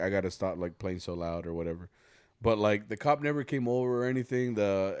means like I gotta stop like playing so loud or whatever, but like the cop never came over or anything.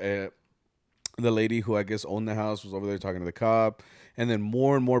 The lady who I guess owned the house was over there talking to the cop. And then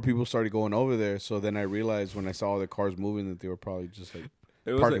more and more people started going over there. So then I realized when I saw all the cars moving that they were probably just like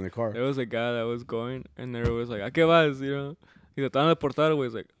parking the car. There was a guy that was going, and there was like, ¿a qué vas? You know? Y te van a deportar, güey.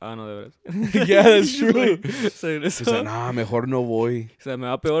 He's like, ah, no, de veras. Yeah, that's He's true. like, se He's regresó. like, nah, mejor no voy. O sea, me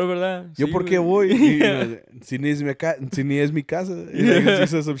va peor, ¿verdad? Yo Sí, por qué güey. voy? You Yeah. know, si ni es mi casa. He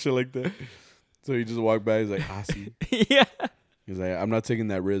said some shit like that. So he just walked by. He's like, sí. Yeah. He's like, I'm not taking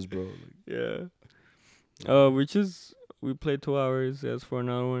that risk, bro. Like, Yeah. We played 2 hours. As for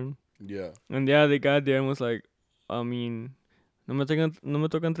another one. yeah. And yeah, they got there and was like, I mean, no me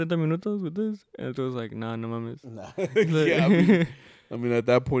tocan 30 minutos with this? And it was like, nah, no mames. Nah. Like- Yeah, I mean, at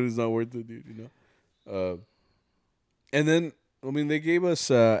that point, it's not worth it, dude, you know? And then, I mean, they gave us,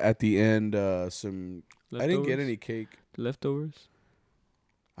 at the end, some... I didn't get Leftovers? any cake. Leftovers.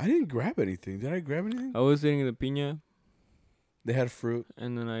 I didn't grab anything. Did I grab anything? I was eating the piña, They had fruit.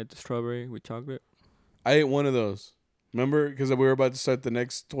 and then I ate the strawberry with chocolate. I ate one of those. Remember? Because we were about to start the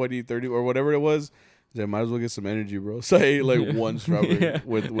next 20, 30, or whatever it was. I said, might as well get some energy, bro. So I ate like Yeah. one strawberry Yeah.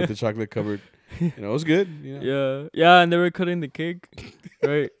 with the chocolate covered. You know, it was good. You know? Yeah. Yeah, and they were cutting the cake,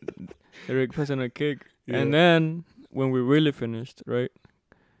 right? They were passing a cake. Yeah. And then, when we really finished, right?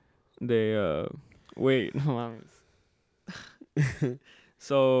 They, wait, no mames.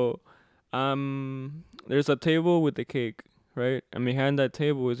 So, there's a table with the cake, right? And behind that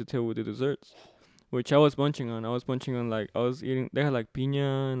table is a table with the desserts, which I was munching on. Like, I was eating, they had like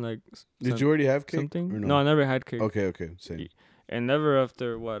piña and like Did you already have cake? something. Or No, I never had cake. Okay. Same. And never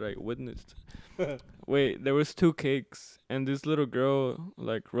after what I witnessed. Wait, there was 2 cakes, and this little girl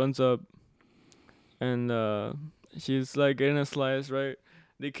like runs up, and she's like getting a slice, right?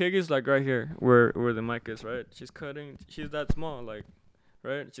 The cake is like right here, where the mic is, right? She's cutting. She's that small, like,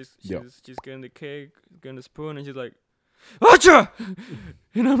 right? She's Yeah. getting the cake, getting the spoon, and she's like, "Acha!"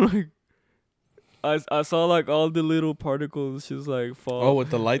 And I'm like, I saw like all the little particles just like fall. Oh, with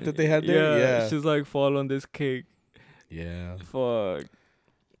the light that they had there? Yeah. she's like fall on this cake. Yeah. Fuck.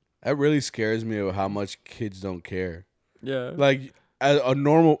 That really scares me of how much kids don't care. Yeah. Like, a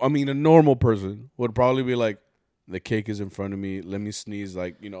normal person would probably be like, the cake is in front of me. Let me sneeze,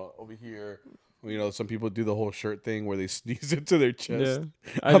 like, you know, over here. You know, some people do the whole shirt thing where they sneeze into their chest.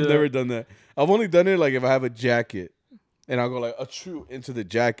 Yeah. I've never done that. I've only done it like if I have a jacket and I'll go like achoo into the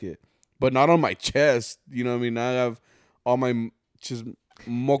jacket, but not on my chest. You know what I mean? I have all my just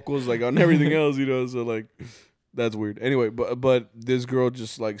mocos like on everything else, you know, so like that's weird. Anyway, but this girl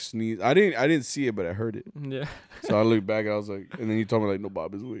just like sneezed. I didn't see it, but I heard it. Yeah. So I looked back and I was like, and then you told me like, no,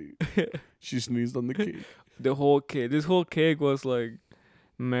 Bob is weird. She sneezed on the cake. The whole cake. This whole cake was like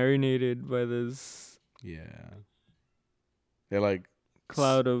marinated by this Yeah. They're like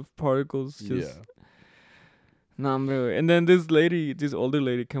cloud of particles. Just yeah. Nah, bro. And then this older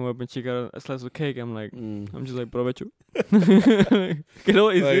lady came up and she got a slice of cake. I'm like, Mm. I'm just like, provecho. Que lo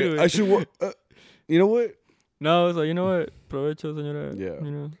voy a decir, Like, güey. I should. You know what? No, I was like, you know what? Provecho, señora. Yeah.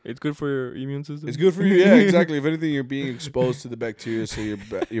 You know, it's good for your immune system. It's good for you. Yeah, exactly. If anything, you're being exposed to the bacteria, so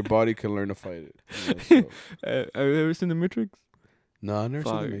your body can learn to fight it. You know, so. Have you ever seen The Matrix? No, I've never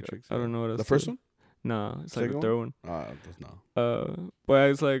seen Fuck, the Matrix. I don't know what The that's first called. one? Nah, it's like the Second third one. That's not. But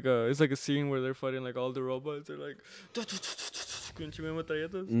it's like a scene where they're fighting like all the robots. They're like, consume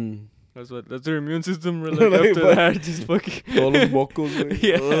metralletas. That's their immune system. Like, Like, after but- that, just fucking. Todos los mocos, güey.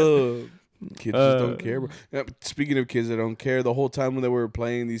 Yeah. Ugh. Kids just don't Uh, care, bro. Yeah, speaking of kids that don't care, the whole time when they were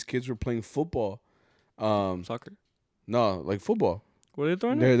playing, these kids were playing football. Soccer. No, like football. Were they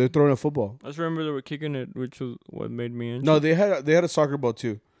throwing They're it? they're throwing a football. I just remember they were kicking it, which was what made me No, interested. they had a soccer ball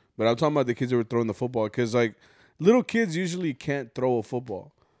too, but I'm talking about the kids that were throwing the football because like little kids usually can't throw a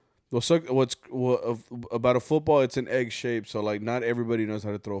football. About a football? It's an egg shape, so like not everybody knows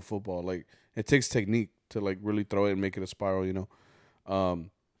how to throw a football. Like it takes technique to like really throw it and make it a spiral.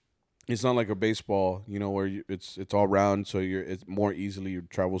 It's not like a baseball, where it's all round, so it's more easily you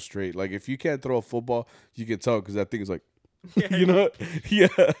travel straight. Like if you can't throw a football, you can tell because that thing is like, yeah.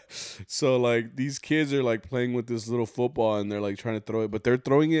 So like these kids are like playing with this little football and they're like trying to throw it, but they're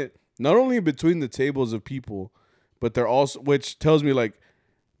throwing it not only between the tables of people, but they're also, which tells me like,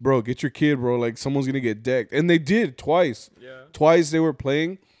 bro, get your kid, bro. Like someone's gonna get decked, and they did twice. Yeah. Twice they were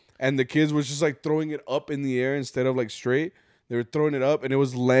playing, and the kids was just like throwing it up in the air instead of like straight. They were throwing it up, and it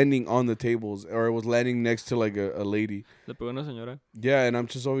was landing on the tables, or it was landing next to like a lady. Le pegó una señora. Yeah, and I'm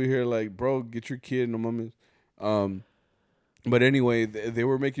just over here like, bro, get your kid, no mames. But anyway, they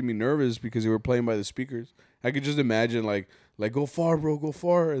were making me nervous because they were playing by the speakers. I could just imagine like go far, bro, go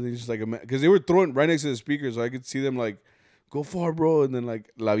far, and they just like because they were throwing right next to the speakers, so I could see them like go far, bro, and then like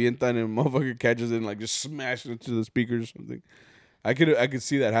la avientan and motherfucker catches it and like just smash it into the speakers or something. I could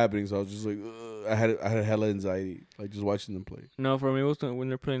see that happening, so I was just like, ugh. I had hella anxiety like just watching them play. No, for me it was when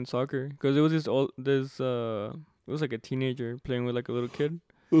they're playing soccer, because it was it was like a teenager playing with like a little kid,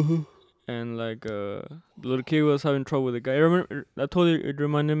 and like the little kid was having trouble with the guy. I remember I told you it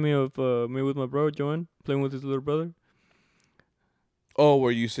reminded me of me with my bro Joan playing with his little brother. Oh,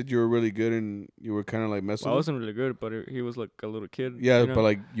 where you said you were really good and you were kind of like messing. Well, I wasn't really good, but he was like a little kid. Yeah, but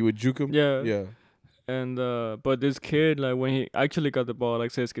like you would juke him. Yeah. Yeah. And but this kid, like when he actually got the ball, like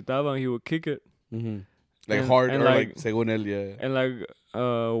se esquitaba, he would kick it. Mm-hmm. Like And- hard and or like like- según él, yeah.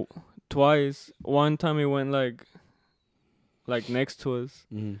 And twice, one time he went like next to us,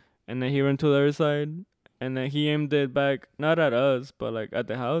 Mm-hmm. and then he ran to the other side, and then he aimed it back, not at us, but like at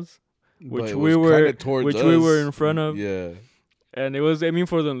the house, which we were in front of. Yeah. And it was aiming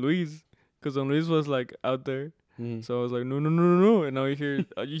for Don Luis, because Don Luis was like out there. Mm-hmm. So I was like, no, and now you hear,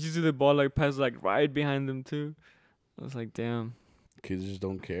 you see the ball like pass like right behind them too. I was like, damn. Kids just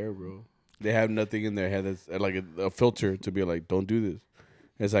don't care, bro. They have nothing in their head that's like a filter to be like, don't do this.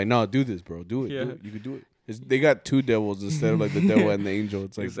 It's like, no, do this, bro. Do it. Yeah. Do it. You could do it. They got two devils instead of like the devil and the angel.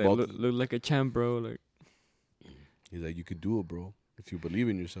 It's like, He's like, look like a champ, bro. Like, he's like, you could do it, bro, if you believe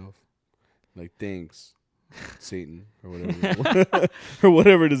in yourself. Like, thanks, Satan or whatever, or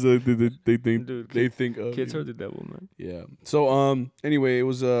whatever it is that they think. dude, They think of. kids are the devil, man. Yeah. So anyway, it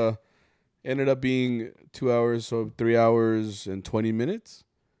was ended up being 2 hours, so 3 hours and 20 minutes,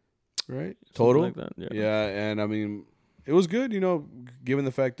 right? Something Total. like that. Yeah. Yeah, and I mean, it was good, given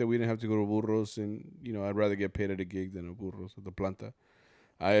the fact that we didn't have to go to Burros, and I'd rather get paid at a gig than at Burros at the Planta.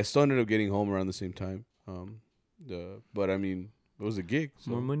 I still ended up getting home around the same time. But I mean, it was a gig.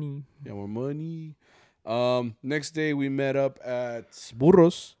 So. More money. Yeah, more money. Next day we met up at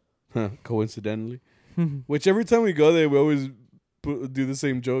Burros, coincidentally. Which every time we go there, we always do the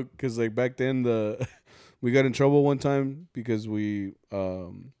same joke because like back then we got in trouble one time because we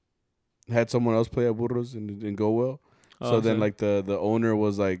had someone else play at Burros and it didn't go well. So then like the owner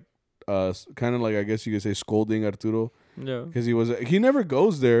was like kind of like I guess you could say scolding Arturo yeah. because he never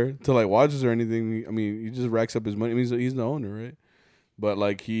goes there to like watches or anything. I mean, he just racks up his money. I mean, he's the owner, right? But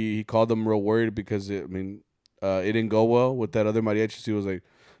like he called them real worried because it didn't go well with that other mariachi. So he was like,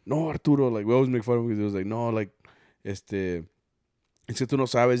 no, Arturo, like we always make fun of him because he was like, no, like es que tú no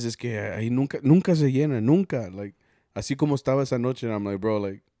sabes, es que ahí nunca se llena, nunca, like así como estaba esa noche. And I'm like, bro,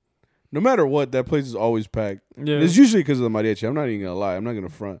 like no matter what, that place is always packed. Yeah. It's usually because of the mariachi. I'm not even gonna lie. I'm not gonna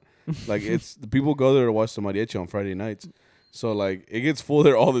front. Like it's the people go there to watch the mariachi on Friday nights. So like it gets full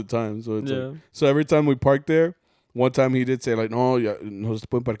there all the time. So it's like, so every time we park there, one time he did say like, no se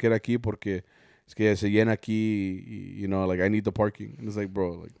pueden parquear aquí porque es que se llena aquí. Like I need the parking. And it's like,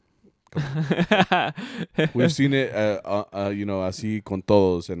 bro, like we've seen it, así con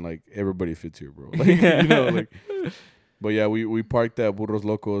todos, and like everybody fits here, bro. Like, like. But yeah, we parked at Burros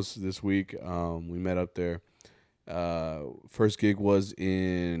Locos this week. We met up there. First gig was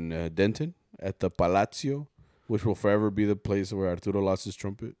in Denton at the Palacio, which will forever be the place where Arturo lost his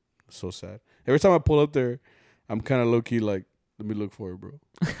trumpet. So sad. Every time I pull up there, I'm kind of low key like, let me look for it, bro.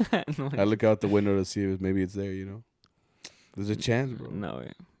 No, I look out the window to see if maybe it's there. There's a chance, bro. no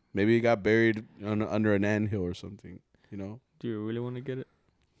way. Maybe it got buried under an anthill or something. Do you really want to get it?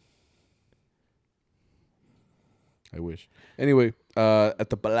 I wish. Anyway, at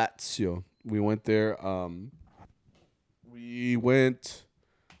the Palacio, we went there. We went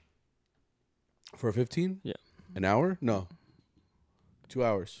for 15? Yeah. An hour? No. 2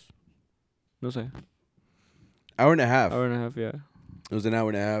 hours. No sé. Hour and a half. Hour and a half, yeah. It was an hour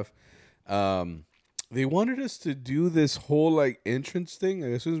and a half. They wanted us to do this whole like entrance thing.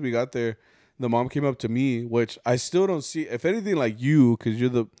 Like, as soon as we got there, the mom came up to me, which I still don't see. If anything, like you, because you're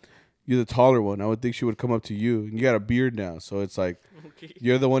the taller one. I would think she would come up to you, and you got a beard now, so it's like Okay.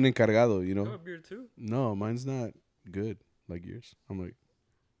 you're the one encargado. You You have know? a beard too? No, mine's not good like yours. I'm like,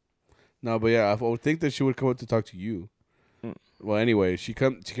 no, but yeah, I would think that she would come up to talk to you. Mm. Well, anyway, she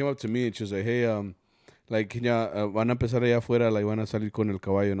came up to me and she was like, hey, like, ya van a empezar allá afuera, like van a salir con el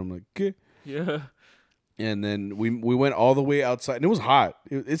caballo, and I'm like, ¿qué? Yeah. And then we went all the way outside, and it was hot.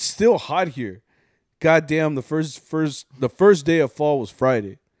 It's still hot here. God damn, the first day of fall was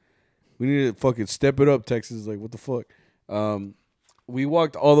Friday. We need to fucking step it up, Texas. Like, what the fuck? We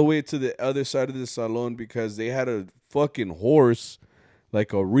walked all the way to the other side of the salon because they had a fucking horse,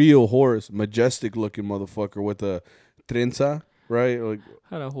 like a real horse, majestic looking motherfucker with a trenza, right? Like,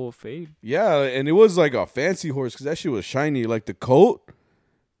 Had a whole fade. yeah, and it was like a fancy horse because that shit was shiny. Like the coat,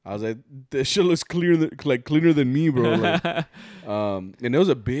 I was like, this shit looks cleaner than me, bro. Like, and it was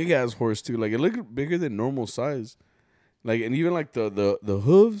a big ass horse too. Like it looked bigger than normal size. Like, and even like the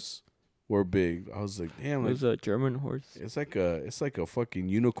hooves were big. I was like, damn, It like, was a German horse. it's like a fucking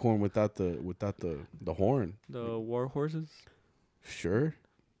unicorn without the horn. The war horses. Sure,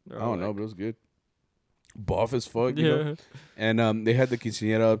 They're I all don't know, like- but it was good. Buff as fuck, you know? Yeah. And they had the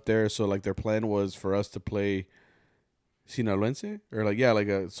quinceañera up there, so like their plan was for us to play Sinaloense or like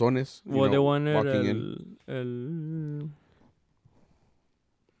a sones. Well, they wanted walking in. el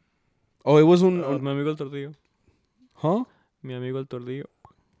Oh, it was mi amigo el Tordillo. huh? Mi amigo el Tordillo.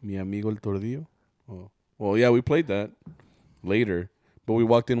 Mi amigo el tordillo. Oh, well, yeah, we played that later, but we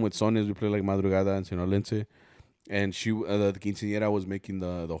walked in with sones. We played like madrugada and Sinaloense, and the quinceañera was making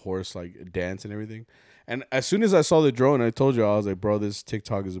the horse like dance and everything. And as soon as I saw the drone, I told you, I was like, bro, this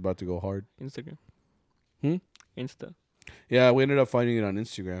TikTok is about to go hard. Instagram. Hmm? Insta. Yeah, we ended up finding it on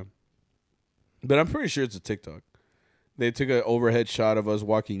Instagram. But I'm pretty sure it's a TikTok. They took an overhead shot of us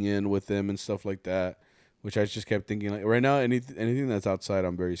walking in with them and stuff like that, which I just kept thinking, like, right now, anything that's outside,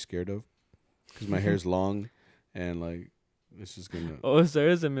 I'm very scared of. Because my hair's long and, like, it's just going to... Oh, there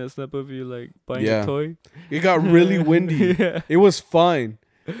is a snap of you like buying Yeah. a toy. It got really windy. Yeah. It was fine.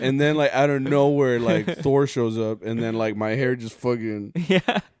 And then, like, out of nowhere, like, Thor shows up. And then, like, my hair just fucking...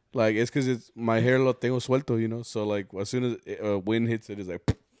 Yeah. Like, it's because it's my hair lo tengo suelto, you know? So, like, as soon as wind hits it, it's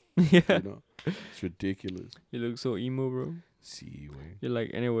like... Yeah. You know? It's ridiculous. You look so emo, bro. See, way. You're like,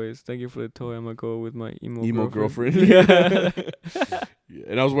 anyways, thank you for the toy. I'm gonna go with my emo Girlfriend. Yeah. Yeah.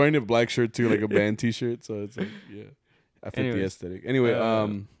 And I was wearing a black shirt, too, like a band T-shirt. So, it's like, yeah. I fit the Anyways, aesthetic. Anyway,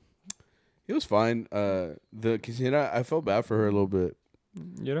 it was fine. The quinceañera, I felt bad for her a little bit.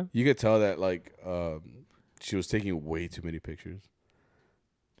 You know? You could tell that, like, she was taking way too many pictures.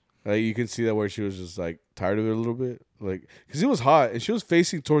 Like, you can see that where she was just, like, tired of it a little bit. Like, because it was hot, and she was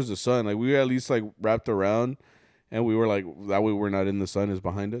facing towards the sun. Like, we were at least, like, wrapped around, and we were, like, that way we're not in the sun is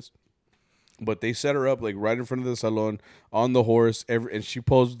behind us. But they set her up, like, right in front of the salon, on the horse, and she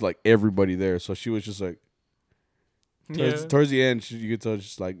posed, like, everybody there. So she was just, like, Yeah. towards the end, you could tell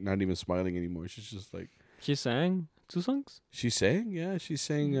she's, like, not even smiling anymore. She's just, like, She sang 2 songs. she sang, yeah. She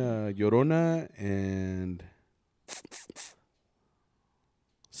sang Llorona and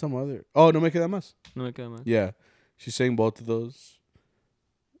some other. Oh, No Me Queda Más. No me queda mal. Yeah, she sang both of those.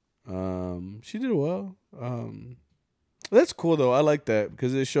 She did well. That's cool though. I like that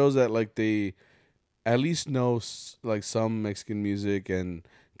because it shows that like they at least know like some Mexican music and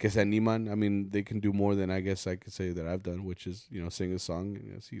que se animan. I mean, they can do more than I guess I could say that I've done, which is sing a song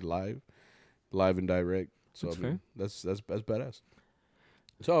and see live and direct. So That's I mean, that's badass.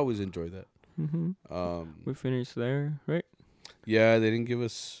 So I always enjoy that. Mm-hmm. We finished there, right? Yeah, they didn't give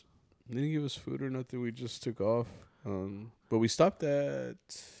us food or nothing. We just took off. But we stopped at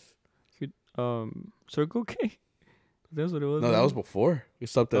Circle K. That's what it was. no, that was before. We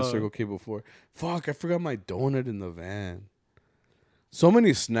stopped at Oh. Circle K before. Fuck, I forgot my donut in the van. So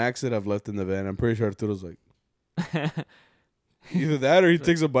many snacks that I've left in the van. I'm pretty sure Arturo's like either that or he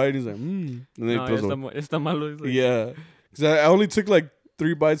takes a bite and he's like, and then he No, throws them. está malo. It's like, Yeah, because I only took like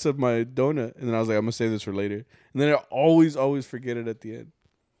 3 bites of my donut, and then I was like, I'm gonna save this for later. And then I always forget it at the end.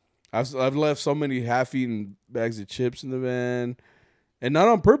 I've left so many half-eaten bags of chips in the van, and not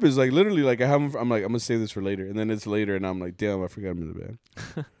on purpose. Like literally, like I'm like, I'm gonna save this for later, and then it's later, and I'm like, damn, I forgot them in the van.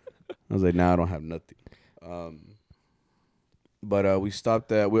 I was like, nah, I don't have nothing. But we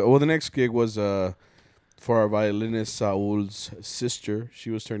stopped at the next gig was for our violinist Saul's sister.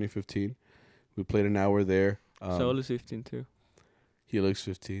 She was turning 15. We played an hour there. Saul is 15 too. He looks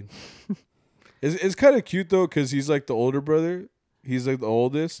 15. It's kind of cute though, cause he's like the older brother. He's like the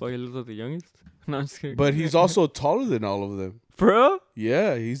oldest. But he looks like the youngest. No, I'm just kidding. But he's also taller than all of them. Bro,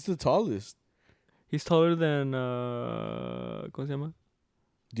 Yeah, he's the tallest. he's taller than ¿cómo se llama?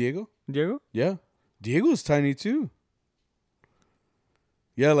 Diego? Diego? Yeah. Diego's tiny too.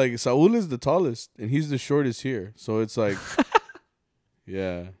 Yeah, like Saul is the tallest and he's the shortest here. So it's like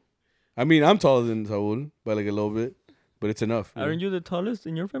yeah. I mean, I'm taller than Saul by like a little bit, but it's enough. Aren't you the tallest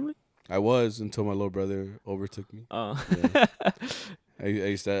in your family? I was until my little brother overtook me. Oh. Yeah. I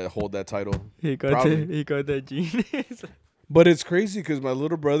used to hold that title. he got that gene. But it's crazy because my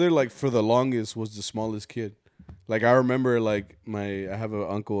little brother, like for the longest, was the smallest kid. Like I remember, like I have an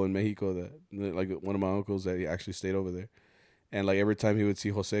uncle in Mexico that, like one of my uncles that he actually stayed over there, and like every time he would see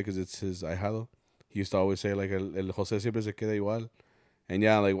Jose, because it's his ahijado, he used to always say like el Jose siempre se queda igual, and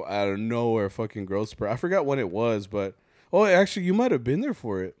yeah, like out of nowhere, fucking growth spurt. I forgot when it was, but actually you might have been there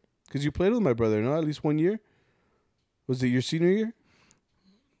for it because you played with my brother, no? At least 1 year. Was it your senior year?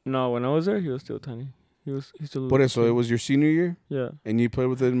 No, when I was there, he was still tiny. He's still. But so it was your senior year, Yeah. and you played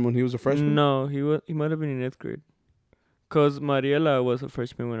with him when he was a freshman. No, he might have been in 8th grade. Cause Mariela was a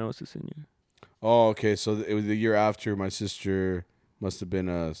freshman when I was a senior. Oh, okay. So it was the year after my sister must have been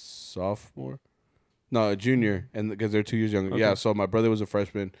a sophomore. No, a junior, and because they're 2 years younger. Okay. Yeah. So my brother was a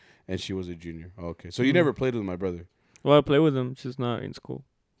freshman, and she was a junior. Oh, okay. So you never played with my brother. Well, I play with him, just not in school,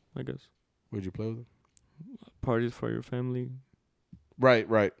 I guess. Where'd you play with him? Parties for your family. Right.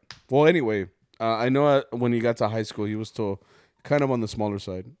 Well, anyway, I know when he got to high school, he was still kind of on the smaller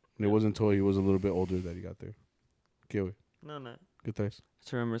side, and it wasn't until he was a little bit older that he got there. Okay. No. Good thanks.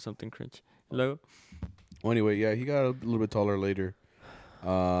 Just remember something cringe. Hello? Well, anyway, yeah, he got a little bit taller later.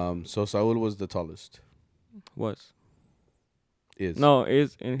 So Saul was the tallest. Was. Is. No,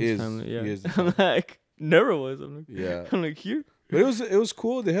 is in his family, yeah. Is the I'm like, never was. I'm like, yeah. I'm like, here? But it was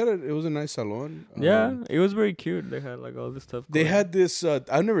cool. It was a nice salon. Yeah, it was very cute. They had like all this stuff. They going. had this.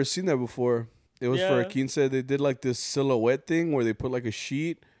 I've never seen that before. It was for a Yeah. quince. They did like this silhouette thing where they put like a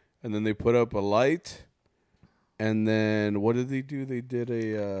sheet and then they put up a light. And then what did they do? They did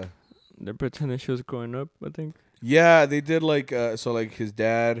a. They pretended she was growing up, I think. Yeah, they did like so like his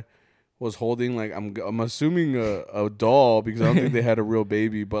dad was holding like I'm assuming a doll because I don't think they had a real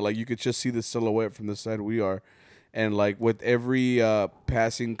baby, but like you could just see the silhouette from the side we are. And like with every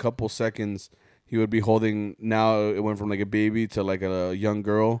passing couple seconds, he would be holding. Now it went from like a baby to like a young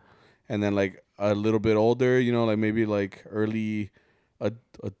girl, and then like a little bit older. You know, like maybe like early, maybe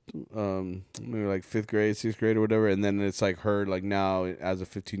like 5th grade, 6th grade or whatever. And then it's like her like now as a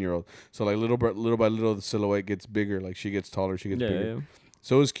 15-year-old. So like little by little, the silhouette gets bigger. Like she gets taller, she gets bigger. Yeah.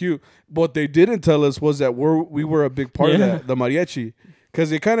 So it was cute. What they didn't tell us was that we were a big part of Yeah. that, the mariachi. Because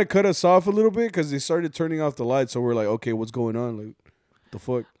they kind of cut us off a little bit because they started turning off the lights. So we're like, okay, what's going on? Like, the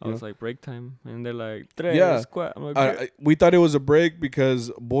fuck? I was like, break time. And they're like, tres, Yeah. cuatro. I'm like, We thought it was a break because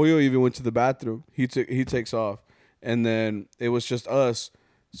Boyo even went to the bathroom. He takes off. And then it was just us.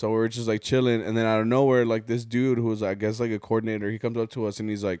 So we were just like chilling. And then out of nowhere, like this dude who was, I guess, like a coordinator, he comes up to us and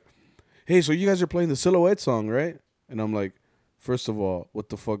he's like, hey, so you guys are playing the Silhouette song, right? And I'm like, first of all, what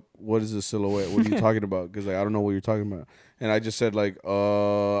the fuck? What is a silhouette? What are you talking about? Because like I don't know what you're talking about. And I just said like,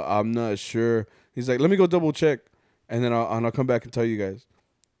 I'm not sure. He's like, let me go double check, and then I'll come back and tell you guys.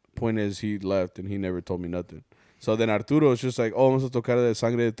 Point is, he left and he never told me nothing. So then Arturo was just like, vamos a tocar de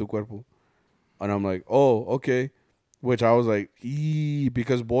sangre de tu cuerpo, and I'm like, oh, okay. Which I was like,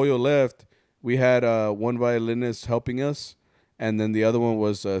 because Boyo left, we had one violinist helping us, and then the other one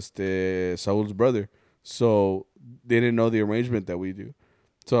was Saul's brother. So they didn't know the arrangement that we do.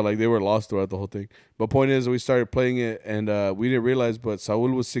 So, like, they were lost throughout the whole thing. But point is, we started playing it, and we didn't realize, but Saul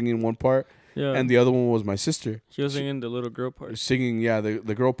was singing one part, yeah. and the other one was my sister. She was singing the little girl part. Singing, yeah,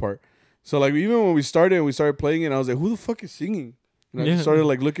 the girl part. So, like, even when we started playing it, I was like, who the fuck is singing? And I just started,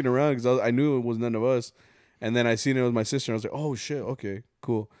 like, looking around because I knew it was none of us. And then I seen it was my sister, and I was like, oh, shit, okay,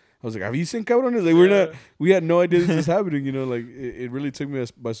 cool. I was like, have you seen cabrones? Like, we had no idea this was happening, you know? Like, it really took me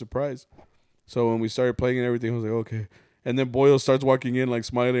by surprise. So, when we started playing and everything, I was like, okay. And then Boyle starts walking in, like,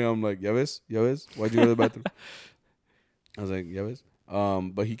 smiling. I'm like, ya ves? Why'd you go to the bathroom? I was like, ya ves?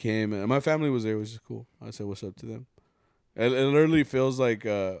 But he came, and my family was there, which is cool. I said, what's up to them? It literally feels like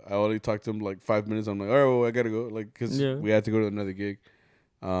I only talked to him, like, 5 minutes. I'm like, all right, well, I got to go. Like, because we had to go to another gig.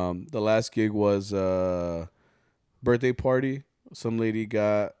 The last gig was birthday party. Some lady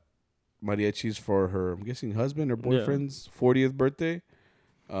got mariachis for her, I'm guessing, husband or boyfriend's 40th birthday.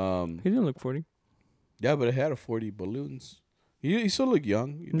 He didn't look 40. Yeah, but it had a 40 balloons. He still looked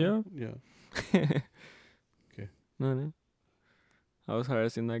young. You know? Yeah. Okay. No. I was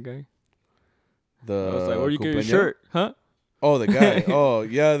harassing that guy. I was like, where you get your shirt? Huh? Oh, the guy. Oh,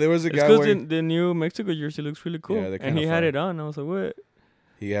 yeah, there was a guy because wearing... the New Mexico jersey looks really cool. Yeah, and he had it on. I was like, what?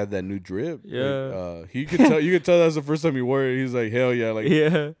 He had that new drip. Yeah. He could tell. You could tell that's the first time he wore it. He's like, hell yeah, like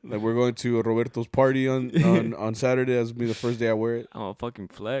Yeah. like we're going to Roberto's party on Saturday. That's be the first day I wear it. I'm a fucking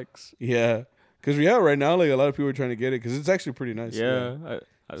flex. Yeah, because right now like a lot of people are trying to get it because it's actually pretty nice. Yeah. I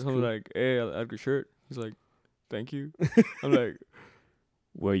It's was cool. like, hey, I like your shirt. He's like, thank you. I'm like,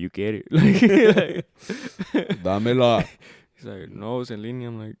 where you get it? Like, Dámela. he's like, no, it's en línea.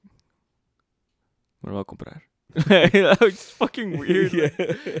 I'm like, me lo voy a comprar. It's fucking weird. Yeah.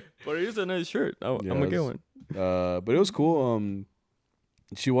 But it is a nice shirt. I'm Yeah, gonna get it's- one. But it was cool.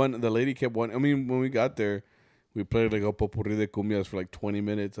 The lady kept wanting. I mean, when we got there, we played like a popurrí de cumbias for like 20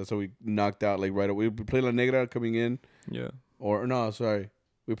 minutes. That's how we knocked out like right away. We played La Negra coming in, Yeah. or no, sorry,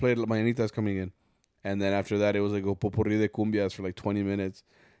 we played La Mañanitas coming in, and then after that it was like a popurrí de cumbias for like 20 minutes.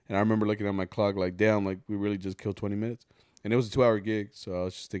 And I remember looking at my clock like, damn, like we really just killed 20 minutes. And it was a 2-hour gig, so I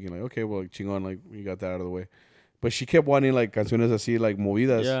was just thinking like, okay, well, like, chingon, like we got that out of the way. But she kept wanting like canciones así like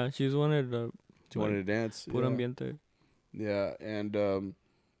movidas. Yeah, she's wanted She wanted to dance. put yeah. ambiente. Yeah, and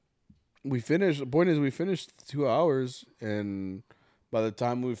we finished. The point is, we finished 2 hours, and by the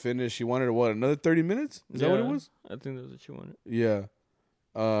time we finished, she wanted what, another 30 minutes? Is that what it Yeah, was? I think that's what she wanted. Yeah.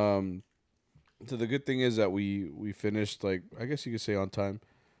 So the good thing is that we finished like I guess you could say on time.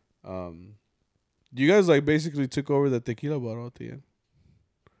 You guys like basically took over the tequila bottle at the end.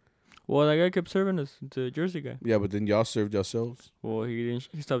 Well, that guy kept serving us, the Jersey guy. Yeah, but then y'all served yourselves. Well, he didn't.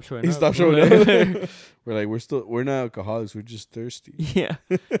 He stopped showing He up. stopped showing up. We're like, we're not alcoholics. We're just thirsty. Yeah,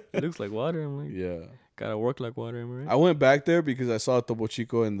 it looks like water. I'm like, Yeah. gotta work like water, am I right? I went back there because I saw Topo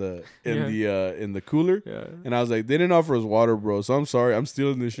Chico in the cooler. Yeah. And I was like, they didn't offer us water, bro. So I'm sorry, I'm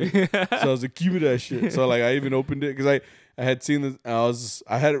stealing this shit. So I was like, give me that shit. So like, I even opened it because I had seen this.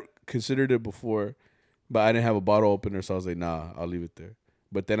 I had considered it before, but I didn't have a bottle opener. So I was like, nah, I'll leave it there.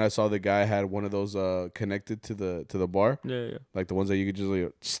 But then I saw the guy had one of those connected to the bar, Yeah. like the ones that you could just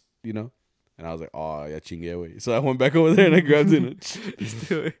like, you know. And I was like, oh yeah, chingue wey. So I went back over there and I grabbed it.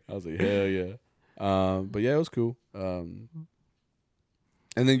 And I was like, hell yeah. But yeah, it was cool. And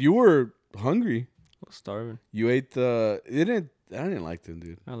then you were hungry. I was starving. You ate I didn't like them,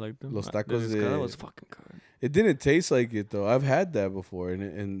 dude. I liked them. Los The tacos Descarada de- was fucking good. It didn't taste like it though. I've had that before,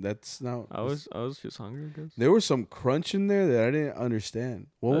 and that's not. I was just hungry, I guess. There was some crunch in there that I didn't understand.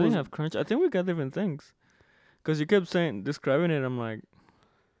 What I was? didn't have crunch. I think we got different things. Cause you kept describing it. I'm like,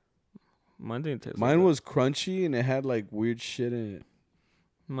 mine didn't taste. Mine like was crunchy and it had like weird shit in it. that.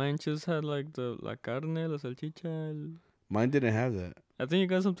 Mine just had like the la carne, la salchicha. Mine didn't have that. I think you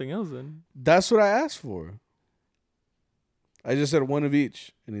got something else then. That's what I asked for. I just said one of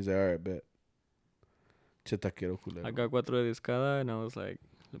each, and he's like, "All right, bet." Che taquero culero. I got cuatro de discada, and I was like,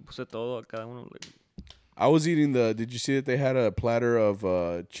 le puse todo a cada uno. Like, I was eating Did you see that they had a platter of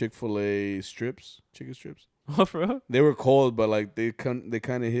Chick-fil-A strips, chicken strips? oh, bro. They were cold, but like they kind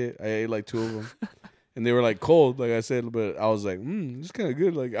of hit. I ate like 2 of them, and they were like cold, like I said. But I was like, it's kind of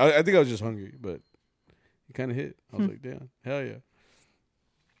good. Like I think I was just hungry, but it kind of hit. I was like, damn, hell yeah.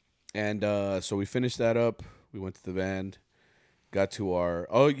 And so we finished that up. We went to the van, got to our.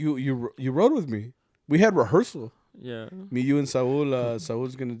 Oh, you rode with me. We had rehearsal. Yeah. Me, you, and Saul.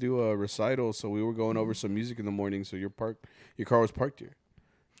 Saul's gonna do a recital, so we were going over some music in the morning. So your car was parked here.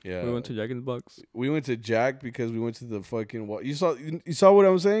 Yeah. We went to Jack in the Box. We went to Jack because we went to the fucking. You saw what I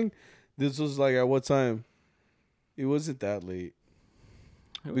was saying? This was like at what time? It wasn't that late.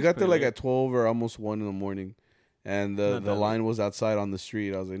 We got there like at 12 or almost 1 in the morning, and Not the that line was outside on the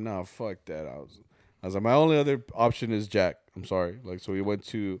street. I was like, nah, fuck that. I was like, my only other option is Jack. I'm sorry. Like, so we went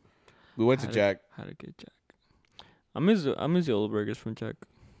to Jack. How to get Jack? I miss the old burgers from Jack.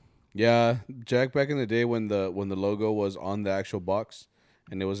 Yeah, Jack back in the day when the logo was on the actual box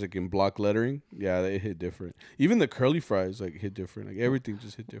and it was like in block lettering. Yeah, it hit different. Even the curly fries like hit different. Like everything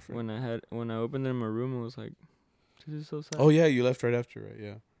just hit different. When I opened it in my room, it was like, this is so sad. Oh yeah, you left right after, right?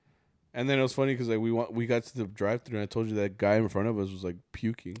 Yeah. And then it was funny because like we got to the drive-thru and I told you that guy in front of us was like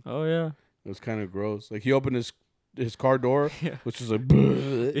puking. Oh yeah. It was kind of gross. Like he opened his car door, Yeah. which was like,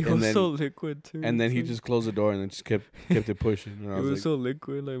 It and was then so liquid too. and then It's he like- just closed the door and then just kept it pushing. And I It was was like, so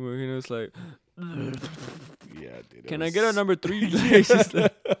liquid. Like Marina was like, yeah, dude. "Can I get a number 3?" Like, it's just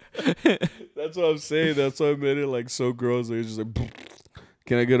like- That's what I'm saying. That's why I made it like so gross. Like, it's just like,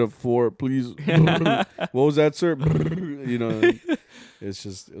 can I get a 4, please? What was that, sir? You know, it's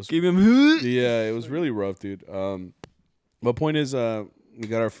just it was. Give him. Yeah, it was really rough, dude. But point is, we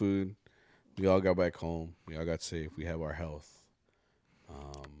got our food. We all got back home. We all got safe. We have our health.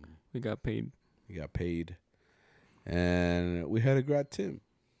 We got paid. We got paid, and we had a gratin.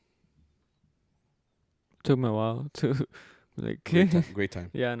 Took me a while to like. Great time. Great time.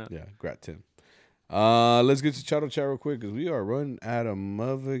 Yeah, I know. Yeah, gratin. Let's get to Charo Chat real quick because we are running out of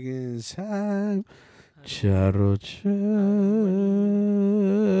motherfucking time. Charo Chat.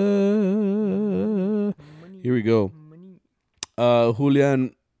 Here we go.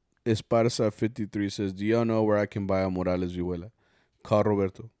 Julian Esparza 53 says, "Do y'all know where I can buy a Morales Vihuela? Call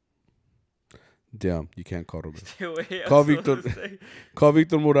Roberto." Damn, you can't call Roberto. Call Victor. Call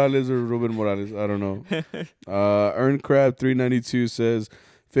Victor Morales or Ruben Morales. I don't know. Earn Crab 392 says,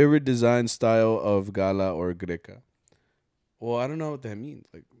 "Favorite design style of Gala or Greca?" Well, I don't know what that means.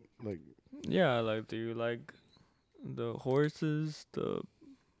 Like. Yeah, like, do you like the horses?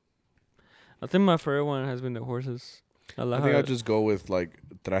 I think my favorite one has been the horses. I I think I'll just go with like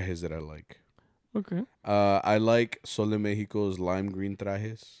trajes that I like. Okay. I like Sol de Mexico's lime green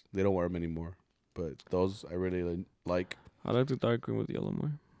trajes. They don't wear them anymore, but those I really like. I like the dark green with yellow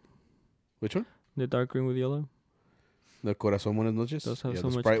more. Which one? The dark green with yellow. The Corazón Buenas Noches. Those have Yeah, so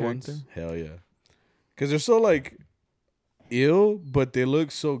the much Sprite character. ones. Hell yeah, because they're so like ill, but they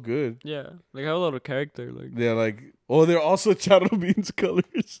look so good. Yeah, they have a lot of character. Like, They're like, oh, they're also Charo Beans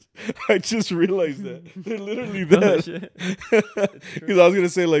colors. I just realized that they're literally oh that. shit. Because I was gonna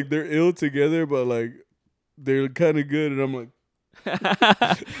say like they're ill together, but like they're kind of good, and I'm like,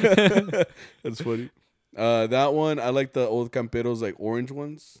 that's funny. That one I like the old Camperos like orange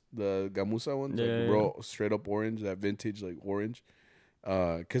ones, the Gamusa ones, Yeah, like yeah, real straight up orange, that vintage like orange.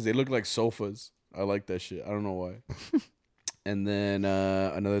 Because they look like sofas. I like that shit. I don't know why. And then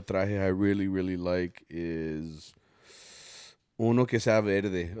another traje I really really like is uno que sea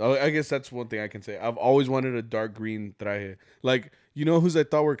verde. Oh, I guess that's one thing I can say. I've always wanted a dark green traje. Like, you know whose I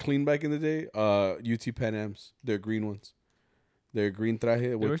thought were clean back in the day? UT Pan Ams. They're green ones. They're green traje.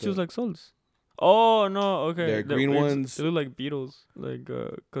 They were With shoes like soles. Oh no, okay. they're green ones. They look like Beatles, like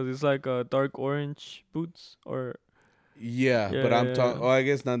cause it's like dark orange boots or. Yeah, Yeah, but I'm yeah, talking. yeah. Oh, I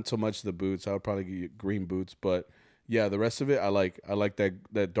guess not so much the boots. I would probably get green boots, but yeah, the rest of it I like. I like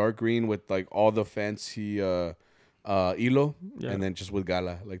that dark green with like all the fancy hilo, Yeah. and then just with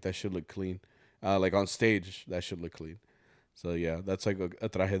gala. Like that should look clean. Like on stage, that should look clean. So yeah, that's like a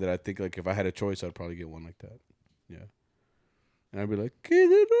traje that I think like if I had a choice, I'd probably get one like that. Yeah, and I'd be like, ¿Qué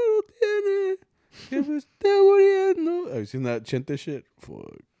dinero tiene? Que me esté muriendo? Have you seen that Chente shit?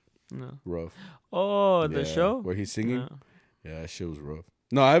 Fuck, No. rough. Oh, the Yeah, show. where he's singing. No. Yeah, that shit was rough.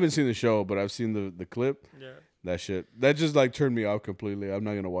 No, I haven't seen the show, but I've seen the clip. Yeah. That shit, that just like turned me off completely. I'm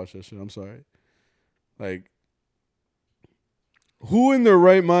not gonna watch that shit. I'm sorry. Like, who in their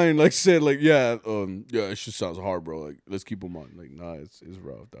right mind like said like, yeah, it just sounds hard, bro. Like, let's keep them on. Like, nah, it's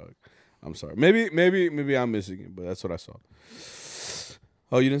rough, dog. I'm sorry. Maybe I'm missing it, but that's what I saw.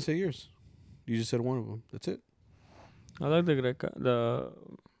 Oh, you didn't say yours. You just said one of them. That's it. I like the Greca, the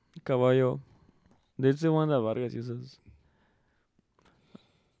caballo. That's the one that Vargas uses.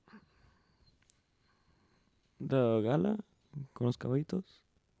 The gala con los caballitos.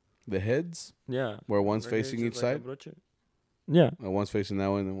 The heads Yeah. where one's Right here, facing it's each just like a side. broche. Yeah. One's facing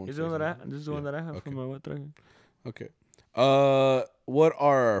that way, and then one's This is the one facing that that way. this is the one Yeah, that I have okay. from my what traje. Okay. What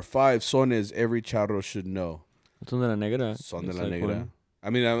are 5 sones every charro should know? Son de la negra. Son de It's la like negra. one. I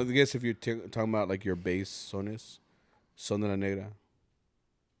mean, I guess if you're talking about like your base sones, son de la negra.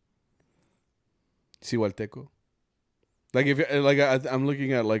 Cihualteco. Like if you're, like I'm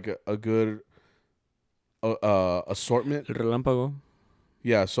looking at like a good assortment. El relámpago.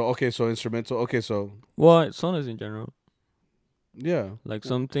 Yeah. So okay. So instrumental. Okay. So Well, sones in general. yeah. Like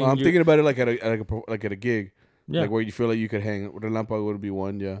something. Well, I'm you- thinking about it like like at a gig, Yeah. like where you feel like you could hang. Relámpago would be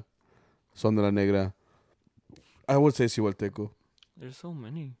one. Yeah. Son de la negra. I would say Cihualteco. There's so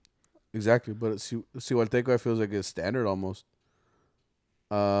many. Exactly, but Cihualteco I feels like it's standard almost.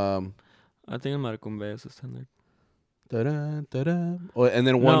 I think el Maracumbe is a standard. Ta-da, ta-da. Oh, and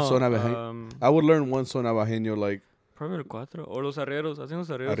then one son abajeño. I would learn one son abajeño like Probably el cuatro. Or los arrieros. I think los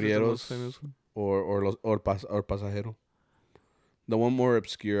arrieros is the most Arrieros. famous one. or pasajero. The one more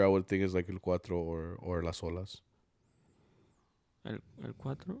obscure I would think is like el cuatro or las olas. El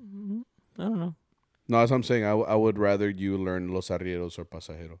cuatro? I don't know. No, that's what I'm saying. I would rather you learn los arrieros or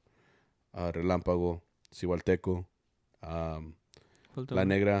pasajero. Relámpago, Cihualteco, Falta La uno.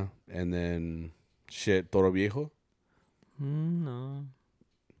 Negra, and then Toro Viejo. No.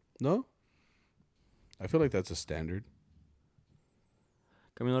 No? I feel like that's a standard.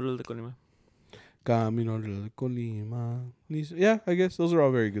 Camino Real de Colima. Camino de Colima. Yeah, I guess those are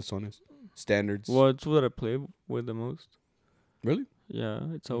all very good songs. Standards. Well, it's what I play with the most. Really? Yeah,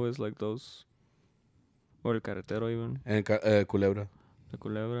 it's always like those. Or el carretero even. And Culebra. La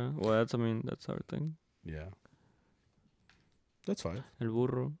culebra. Well, that's our thing. Yeah. That's fine. El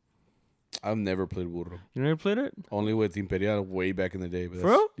burro. I've never played burro. You never played it? Only with Imperial way back in the day. But For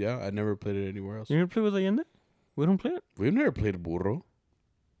real? yeah, I never played it anywhere else. You never played with Allende? We don't play it? We've never played burro.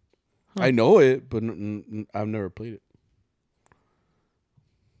 Huh. I know it, but I've never played it.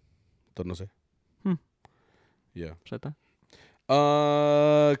 No sé. Yeah. Zeta.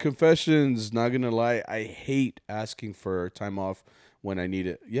 Confessions. Not gonna lie, I hate asking for time off when I need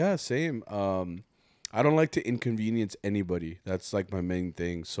it. Yeah, same. I don't like to inconvenience anybody. That's like my main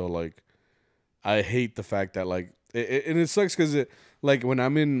thing. So like, I hate the fact that like, and it sucks because like when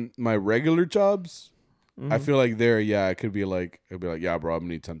I'm in my regular jobs, I feel like I could be like, I'd be like, yeah, bro, I'm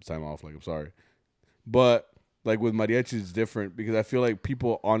gonna need some time off. Like, I'm sorry, but like with mariachi, it's different because I feel like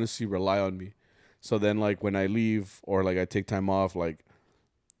people honestly rely on me. So then, like when I leave or like I take time off, like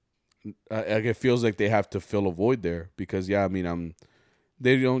it feels like they have to fill a void there because yeah, I mean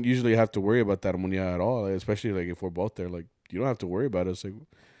they don't usually have to worry about that armonía at all, like, especially like if we're both there. Like you don't have to worry about us. Like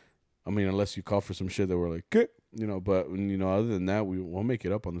I mean, unless you call for some shit that we're like, "Good," you know. But you know, other than that, we'll make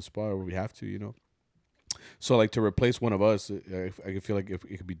it up on the spot where we have to, you know. So like to replace one of us, I feel like it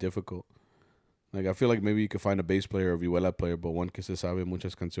could be difficult. Like I feel like maybe you could find a bass player or vihuela player, but one que se sabe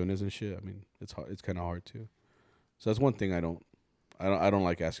muchas canciones and shit. I mean, it's hard. It's kind of hard too. So that's one thing I don't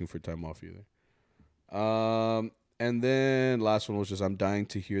like asking for time off either. And then last one was just I'm dying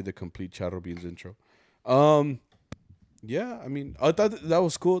to hear the complete Charro Beans intro. Yeah, I mean, I thought that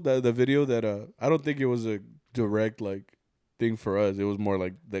was cool. The video that I don't think it was a direct like thing for us. It was more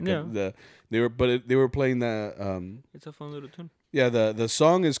like they were playing that It's a fun little tune. yeah, the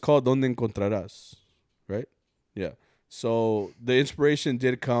song is called Donde Encontrarás, right? Yeah. So the inspiration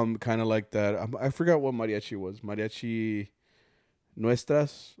did come kind of like that. I forgot what mariachi was. Mariachi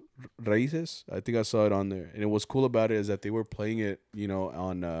Nuestras Raíces. I think I saw it on there. And what's cool about it is that they were playing it, you know,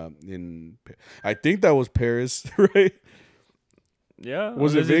 on I think that was Paris, right? Yeah.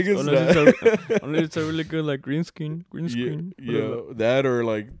 Was it Vegas? Unless it's a really good like green screen. Yeah, that or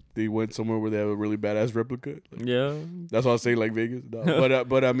like they went somewhere where they have a really badass replica. Like, Yeah. that's why I say like Vegas. No.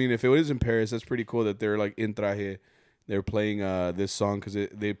 But I mean, if it was in Paris, that's pretty cool that they're like in traje. They're playing this song because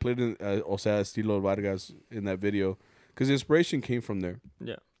they played in O sea, Estilo Vargas in that video because the inspiration came from there.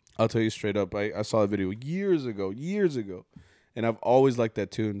 Yeah. I'll tell you straight up. I saw a video years ago, and I've always liked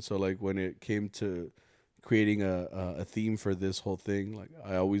that tune. So like when it came to creating a theme for this whole thing, like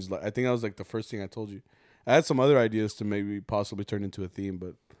I think that was like the first thing I told you. I had some other ideas to maybe possibly turn into a theme,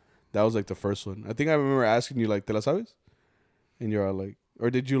 but that was like the first one. I think I remember asking you like, "Te la sabes?" And you're all like, or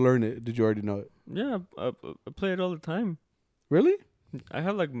did you learn it? Did you already know it? Yeah. I play it all the time. Really? I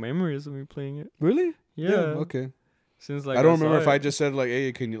have like memories of me playing it. Really? Yeah. Okay. Since like I don't remember if saw I it. just said like,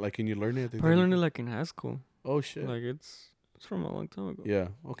 "Hey, can you learn it?" Probably learned it like in high school. Oh shit. Like it's from a long time ago. Yeah.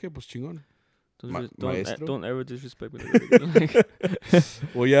 Okay, pues chingón. Don't Maestro? ever disrespect me. Like,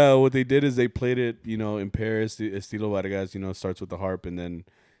 Well, yeah, what they did is they played it, you know, in Paris. The Estilo Vargas, you know, starts with the harp and then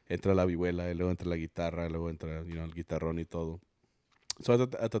entra la vihuela, y luego entra la guitarra, y luego entra, you know, el guitarrón y todo. So I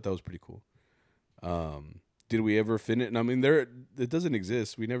thought that was pretty cool. Did we ever finish? I mean, it doesn't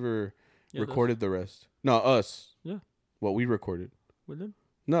exist. We never recorded the rest. No, us. Yeah. What we recorded. We did.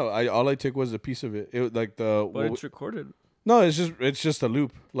 No, all I took was a piece of it. It was like But it's recorded. No, it's just a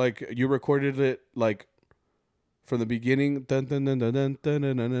loop. Like you recorded it like from the beginning. Dun, dun, dun, dun, dun, dun,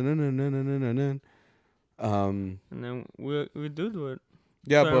 dun, dun, dun, dun, dun, dun, dun, dun. And then we do it.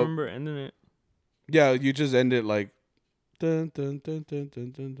 Yeah, So I but remember ending it. yeah, you just end it like dun, dun, dun, dun,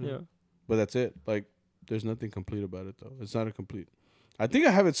 dun, dun, dun. Yeah. But that's it. Like there's nothing complete about it though. It's not a complete. I think I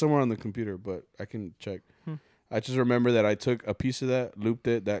have it somewhere on the computer, but I can check. I just remember that I took a piece of that, looped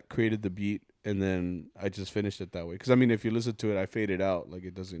it, that created the beat, and then I just finished it that way. Because I mean, if you listen to it, I fade it out, like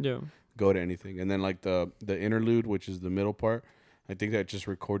it doesn't go to anything. And then like the interlude, which is the middle part, I think that just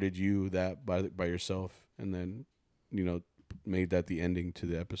recorded you that by yourself, and then you know made that the ending to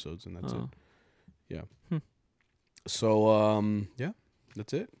the episodes, and that's it. Yeah. So yeah,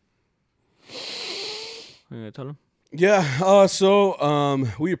 that's it. Yeah, tell him. Yeah, so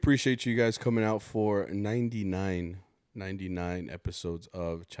we appreciate you guys coming out for 99 episodes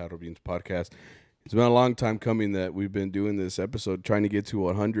of Charro Beans podcast. It's been a long time coming that we've been doing this episode, trying to get to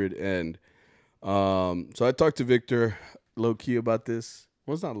 100. And so I talked to Victor low key about this.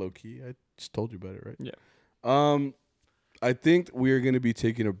 Well, it's not low key. I just told you about it, right? Yeah. I think we are going to be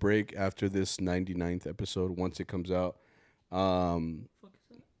taking a break after this 99th episode once it comes out.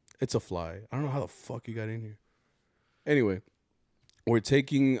 It's a fly. I don't know how the fuck you got in here. Anyway, we're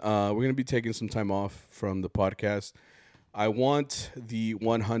going to be taking some time off from the podcast. I want the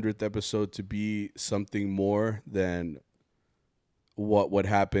 100th episode to be something more than what would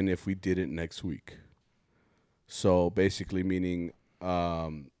happen if we did it next week. So basically meaning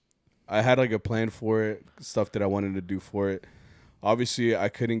I had like a plan for it, stuff that I wanted to do for it. Obviously, I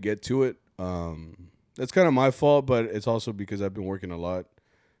couldn't get to it. That's kind of my fault, but it's also because I've been working a lot.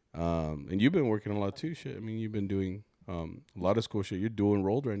 And you've been working a lot too. Shit, I mean, you've been doing a lot of school shit. You're doing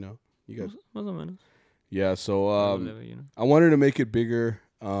enrolled right now. You got Más o menos. yeah. So Leve, you know. I wanted to make it bigger,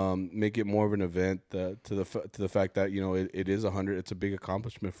 make it more of an event. To the fact that it is 100. It's a big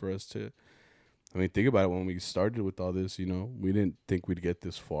accomplishment for us to. I mean, think about it. When we started with all this, we didn't think we'd get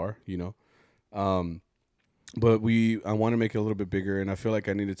this far. But I want to make it a little bit bigger, and I feel like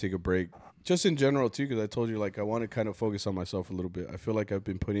I need to take a break, just in general too, because I told you like I want to kind of focus on myself a little bit. I feel like I've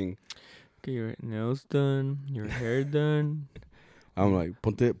been putting. Get your nails done, your hair done. I'm like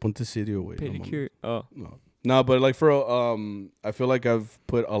ponte serio, way. Pedicure. Oh, No, but like I feel like I've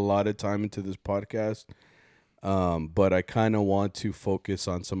put a lot of time into this podcast, but I kind of want to focus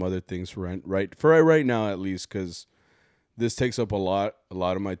on some other things right now at least, because this takes up a lot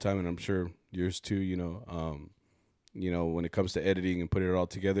of my time, and I'm sure yours too. When it comes to editing and putting it all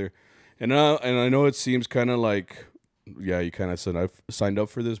together, and I know it seems kind of like, yeah, you kind of said I've signed up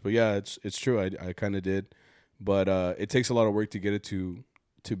for this, but yeah, it's true. I kind of did, but it takes a lot of work to get it to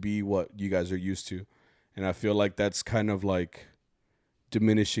be what you guys are used to, and I feel like that's kind of like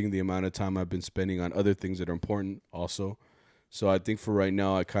diminishing the amount of time I've been spending on other things that are important also. So I think for right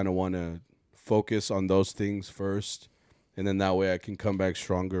now, I kind of want to focus on those things first, and then that way I can come back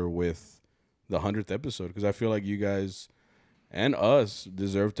stronger with the 100th episode, because I feel like you guys and us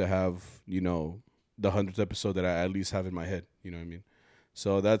deserve to have, the 100th episode that I at least have in my head. You know what I mean?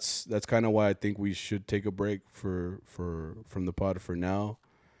 So that's kind of why I think we should take a break from the pod for now,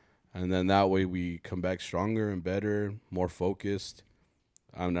 and then that way we come back stronger and better, more focused.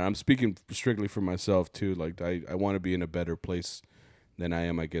 I'm speaking strictly for myself too. Like I want to be in a better place than I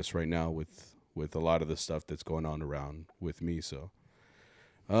am, I guess, right now with a lot of the stuff that's going on around with me. So,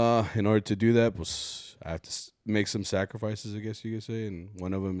 in order to do that, I have to make some sacrifices, I guess you could say, and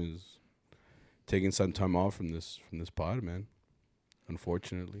one of them is taking some time off from this pod, man.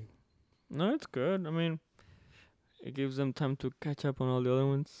 Unfortunately. no, it's good. I mean, it gives them time to catch up on all the other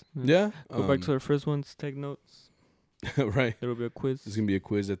ones. Yeah. Go back to our first ones. Take notes. Right. There will be a quiz. There's gonna be a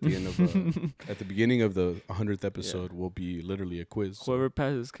quiz at the end of at the beginning of the 100th episode. Will be literally a quiz. Whoever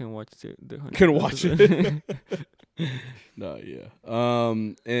passes can watch the 100th can watch episode. it. No, yeah.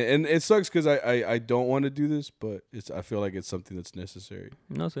 And it sucks because I don't want to do this, but I feel like it's something that's necessary.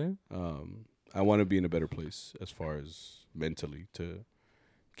 No, sé. I want to be in a better place as far as mentally to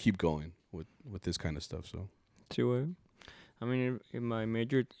keep going with this kind of stuff. So. Sure. I mean, if my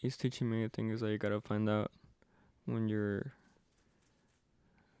major is teaching me, the thing is that you gotta find out when you're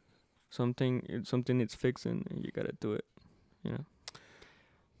something needs fixing, and you gotta do it. You know.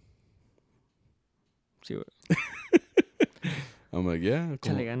 See what? I'm like, yeah,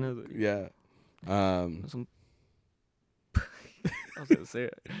 cool. Chale ganas. Yeah. I was gonna say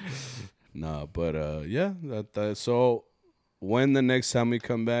it. Nah, but yeah, that so when the next time we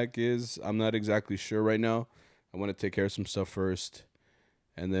come back is, I'm not exactly sure right now. I want to take care of some stuff first,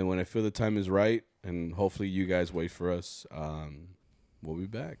 and then when I feel the time is right, and hopefully you guys wait for us, we'll be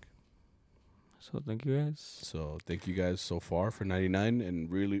back. So thank you guys. So thank you guys so far for 99, and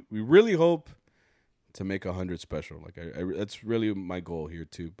we really hope to make 100 special. Like that's really my goal here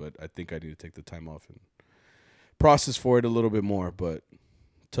too. But I think I need to take the time off and process for it a little bit more. But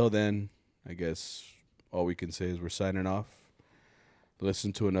till then, I guess all we can say is we're signing off.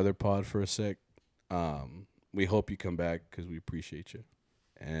 Listen to another pod for a sec. We hope you come back because we appreciate you.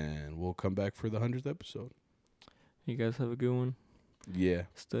 And we'll come back for the 100th episode. You guys have a good one. Yeah.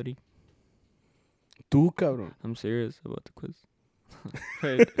 Study. Tú, cabrón. I'm serious about the quiz.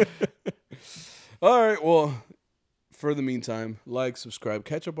 Right. All right. Well, for the meantime, like, subscribe,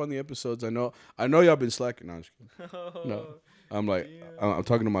 catch up on the episodes. I know y'all been slacking. No, I'm just kidding. No. I'm like, I'm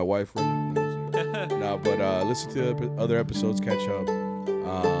talking to my wife right now. No, but listen to the other episodes, catch up.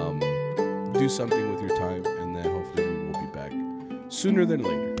 Do something with your time, and then hopefully we will be back sooner than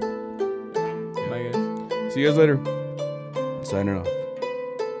later. Yeah. Bye, guys. See you guys later. Signing off.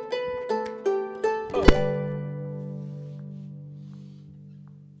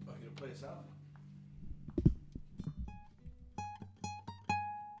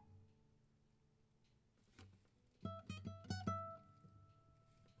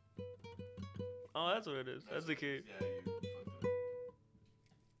 Oh, that's what it is. That's the key. Yeah, you fucked it up.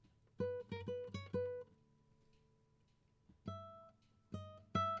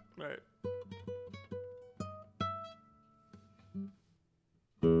 Right.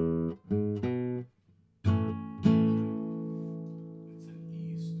 It's an E,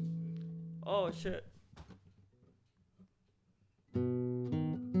 stupid. Oh shit.